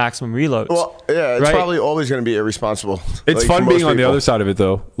make a maximum reloads. Well, yeah, it's right? probably always going to be irresponsible. It's like, fun for being most on the people. other side of it,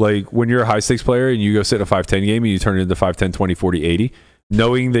 though. Like, when you're a high stakes player and you go sit in a 5-10 game and you turn it into 5-10, 20, 40, 80,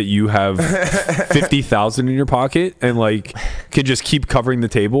 knowing that you have 50,000 in your pocket and like can just keep covering the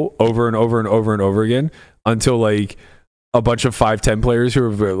table over and over and over and over again until like a bunch of 5-10 players who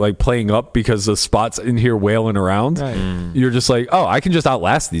are like playing up because the spots in here wailing around. Right. You're just like, oh, I can just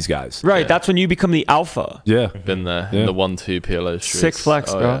outlast these guys. Right, that's when you become the alpha. Yeah. Been there Yeah. in the 1-2 PLO streets. Sick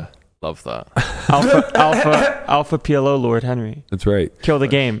flex, bro. Yeah. Love that. Alpha PLO Lord Henry. That's right. Kill the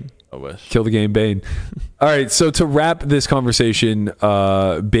game. I wish. Kill the game, Bane. All right, so to wrap this conversation,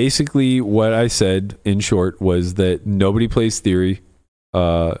 basically what I said in short was that nobody plays theory,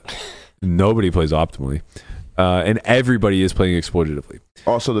 nobody plays optimally, and everybody is playing exploitatively.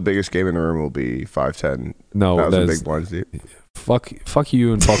 Also, the biggest game in the room will be 5-10. No, that was a that's big blinds deep. fuck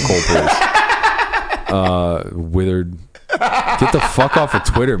you and fuck Cole, please. Withered. Get the fuck off of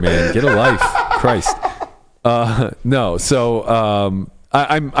Twitter, man. Get a life. Christ. No, so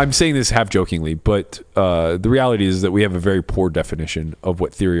I'm saying this half jokingly, but the reality is that we have a very poor definition of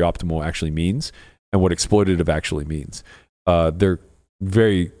what theory optimal actually means and what exploitative actually means. They're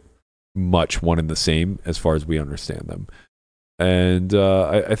very much one and the same as far as we understand them. And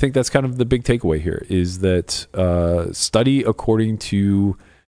I think that's kind of the big takeaway here is that study according to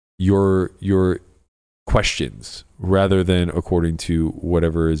your questions rather than according to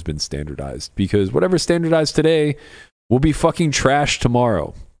whatever has been standardized. Because whatever's standardized today will be fucking trash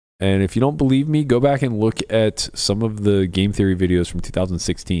tomorrow. And if you don't believe me, go back and look at some of the game theory videos from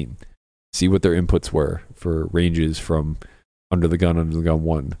 2016. See what their inputs were for ranges from under the gun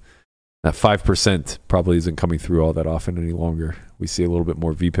 1. That 5% probably isn't coming through all that often any longer. We see a little bit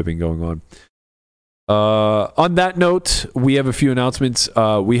more V-pipping going on. On that note, we have a few announcements.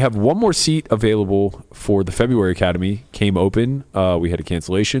 We have one more seat available for the February Academy. Came open. We had a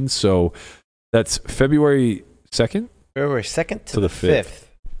cancellation. So that's February 2nd? February 2nd to the 5th.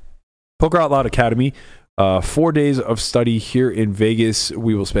 Poker Out Loud Academy. 4 days of study here in Vegas.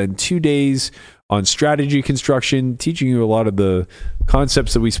 We will spend 2 days on strategy construction, teaching you a lot of the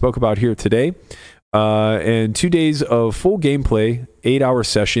concepts that we spoke about here today. And 2 days of full gameplay, 8-hour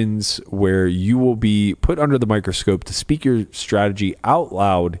sessions where you will be put under the microscope to speak your strategy out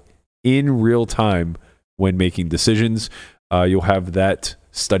loud in real time when making decisions. You'll have that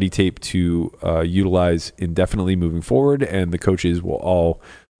study tape to utilize indefinitely moving forward, and the coaches will all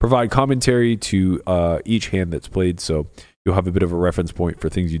provide commentary to each hand that's played. So you'll have a bit of a reference point for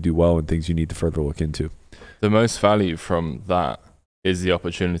things you do well and things you need to further look into. The most value from that is the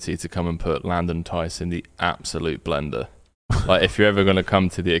opportunity to come and put Landon Tice in the absolute blender. Like, if you're ever going to come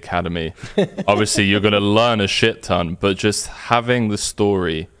to the academy, obviously you're going to learn a shit ton, but just having the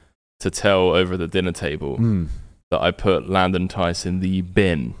story to tell over the dinner table that I put Landon Tice in the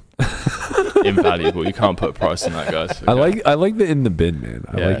bin, invaluable. You can't put a price on that, guys. Okay. I like the in the bin, man.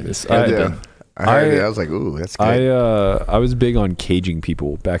 I like this. in the bin. I heard it. I was like, ooh, that's good. I was big on caging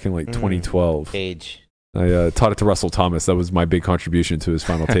people back in like 2012. Cage. I taught it to Russell Thomas. That was my big contribution to his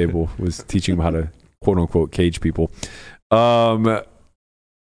final table, was teaching him how to quote unquote cage people.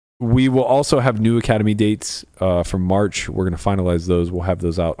 We will also have new academy dates for March. We're going to finalize those. We'll have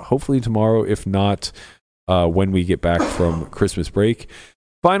those out hopefully tomorrow, if not when we get back from Christmas break.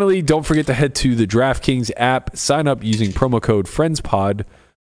 Finally, don't forget to head to the DraftKings app. Sign up using promo code FriendsPod.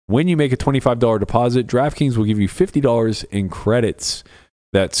 When you make a $25 deposit, DraftKings will give you $50 in credits.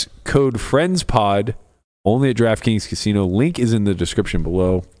 That's code FriendsPod. Only at DraftKings Casino. Link is in the description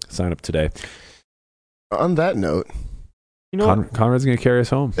below. Sign up today. On that note, You know what? Conrad's going to carry us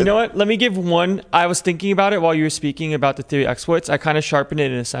home. You know what? Let me give one. I was thinking about it while you were speaking about the theory exploits. I kind of sharpened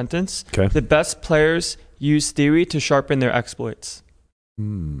it in a sentence. Okay. The best players use theory to sharpen their exploits.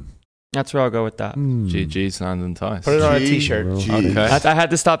 That's where I'll go with that. GG's Landon Tice. Put it on a t-shirt. Okay. I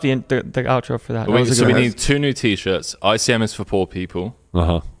had to stop the outro for that. So we need 2 new t-shirts. ICM is for poor people.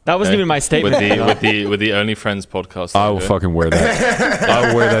 That wasn't even my statement. With the Only Friends podcast. I will fucking wear that. I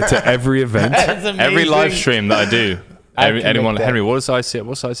will wear that to every event. Every live stream that I do. Anyone, that. Henry, what is ICM?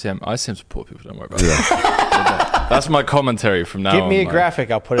 What's ICM? ICM's for poor people. Don't worry about that. That's my commentary from now on. Give me a graphic.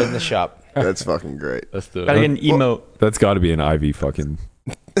 I'll put it in the shop. that's fucking great. Let's do Gotta it. get an emote. That's got to be an Ivy fucking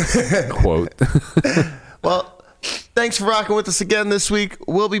quote. Well, thanks for rocking with us again this week.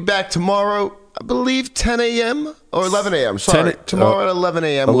 We'll be back tomorrow, I believe 10 a.m. or 11 a.m. Sorry, tomorrow at 11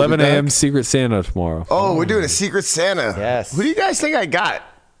 a.m. 11 a.m. Secret Santa tomorrow. Oh, we're doing a Secret Santa. Yes. Who do you guys think I got?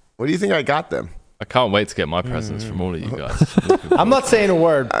 What do you think I got them? I can't wait to get my presents from all of you guys. I'm not saying a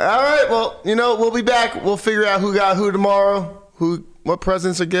word. All right, well, we'll be back. We'll figure out who got who tomorrow, what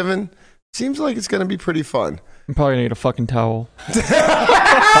presents are given. Seems like it's going to be pretty fun. I'm probably gonna get a fucking towel. Yo.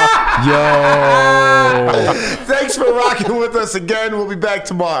 Thanks for rocking with us again. We'll be back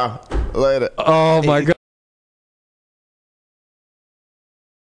tomorrow. Later. Oh my God.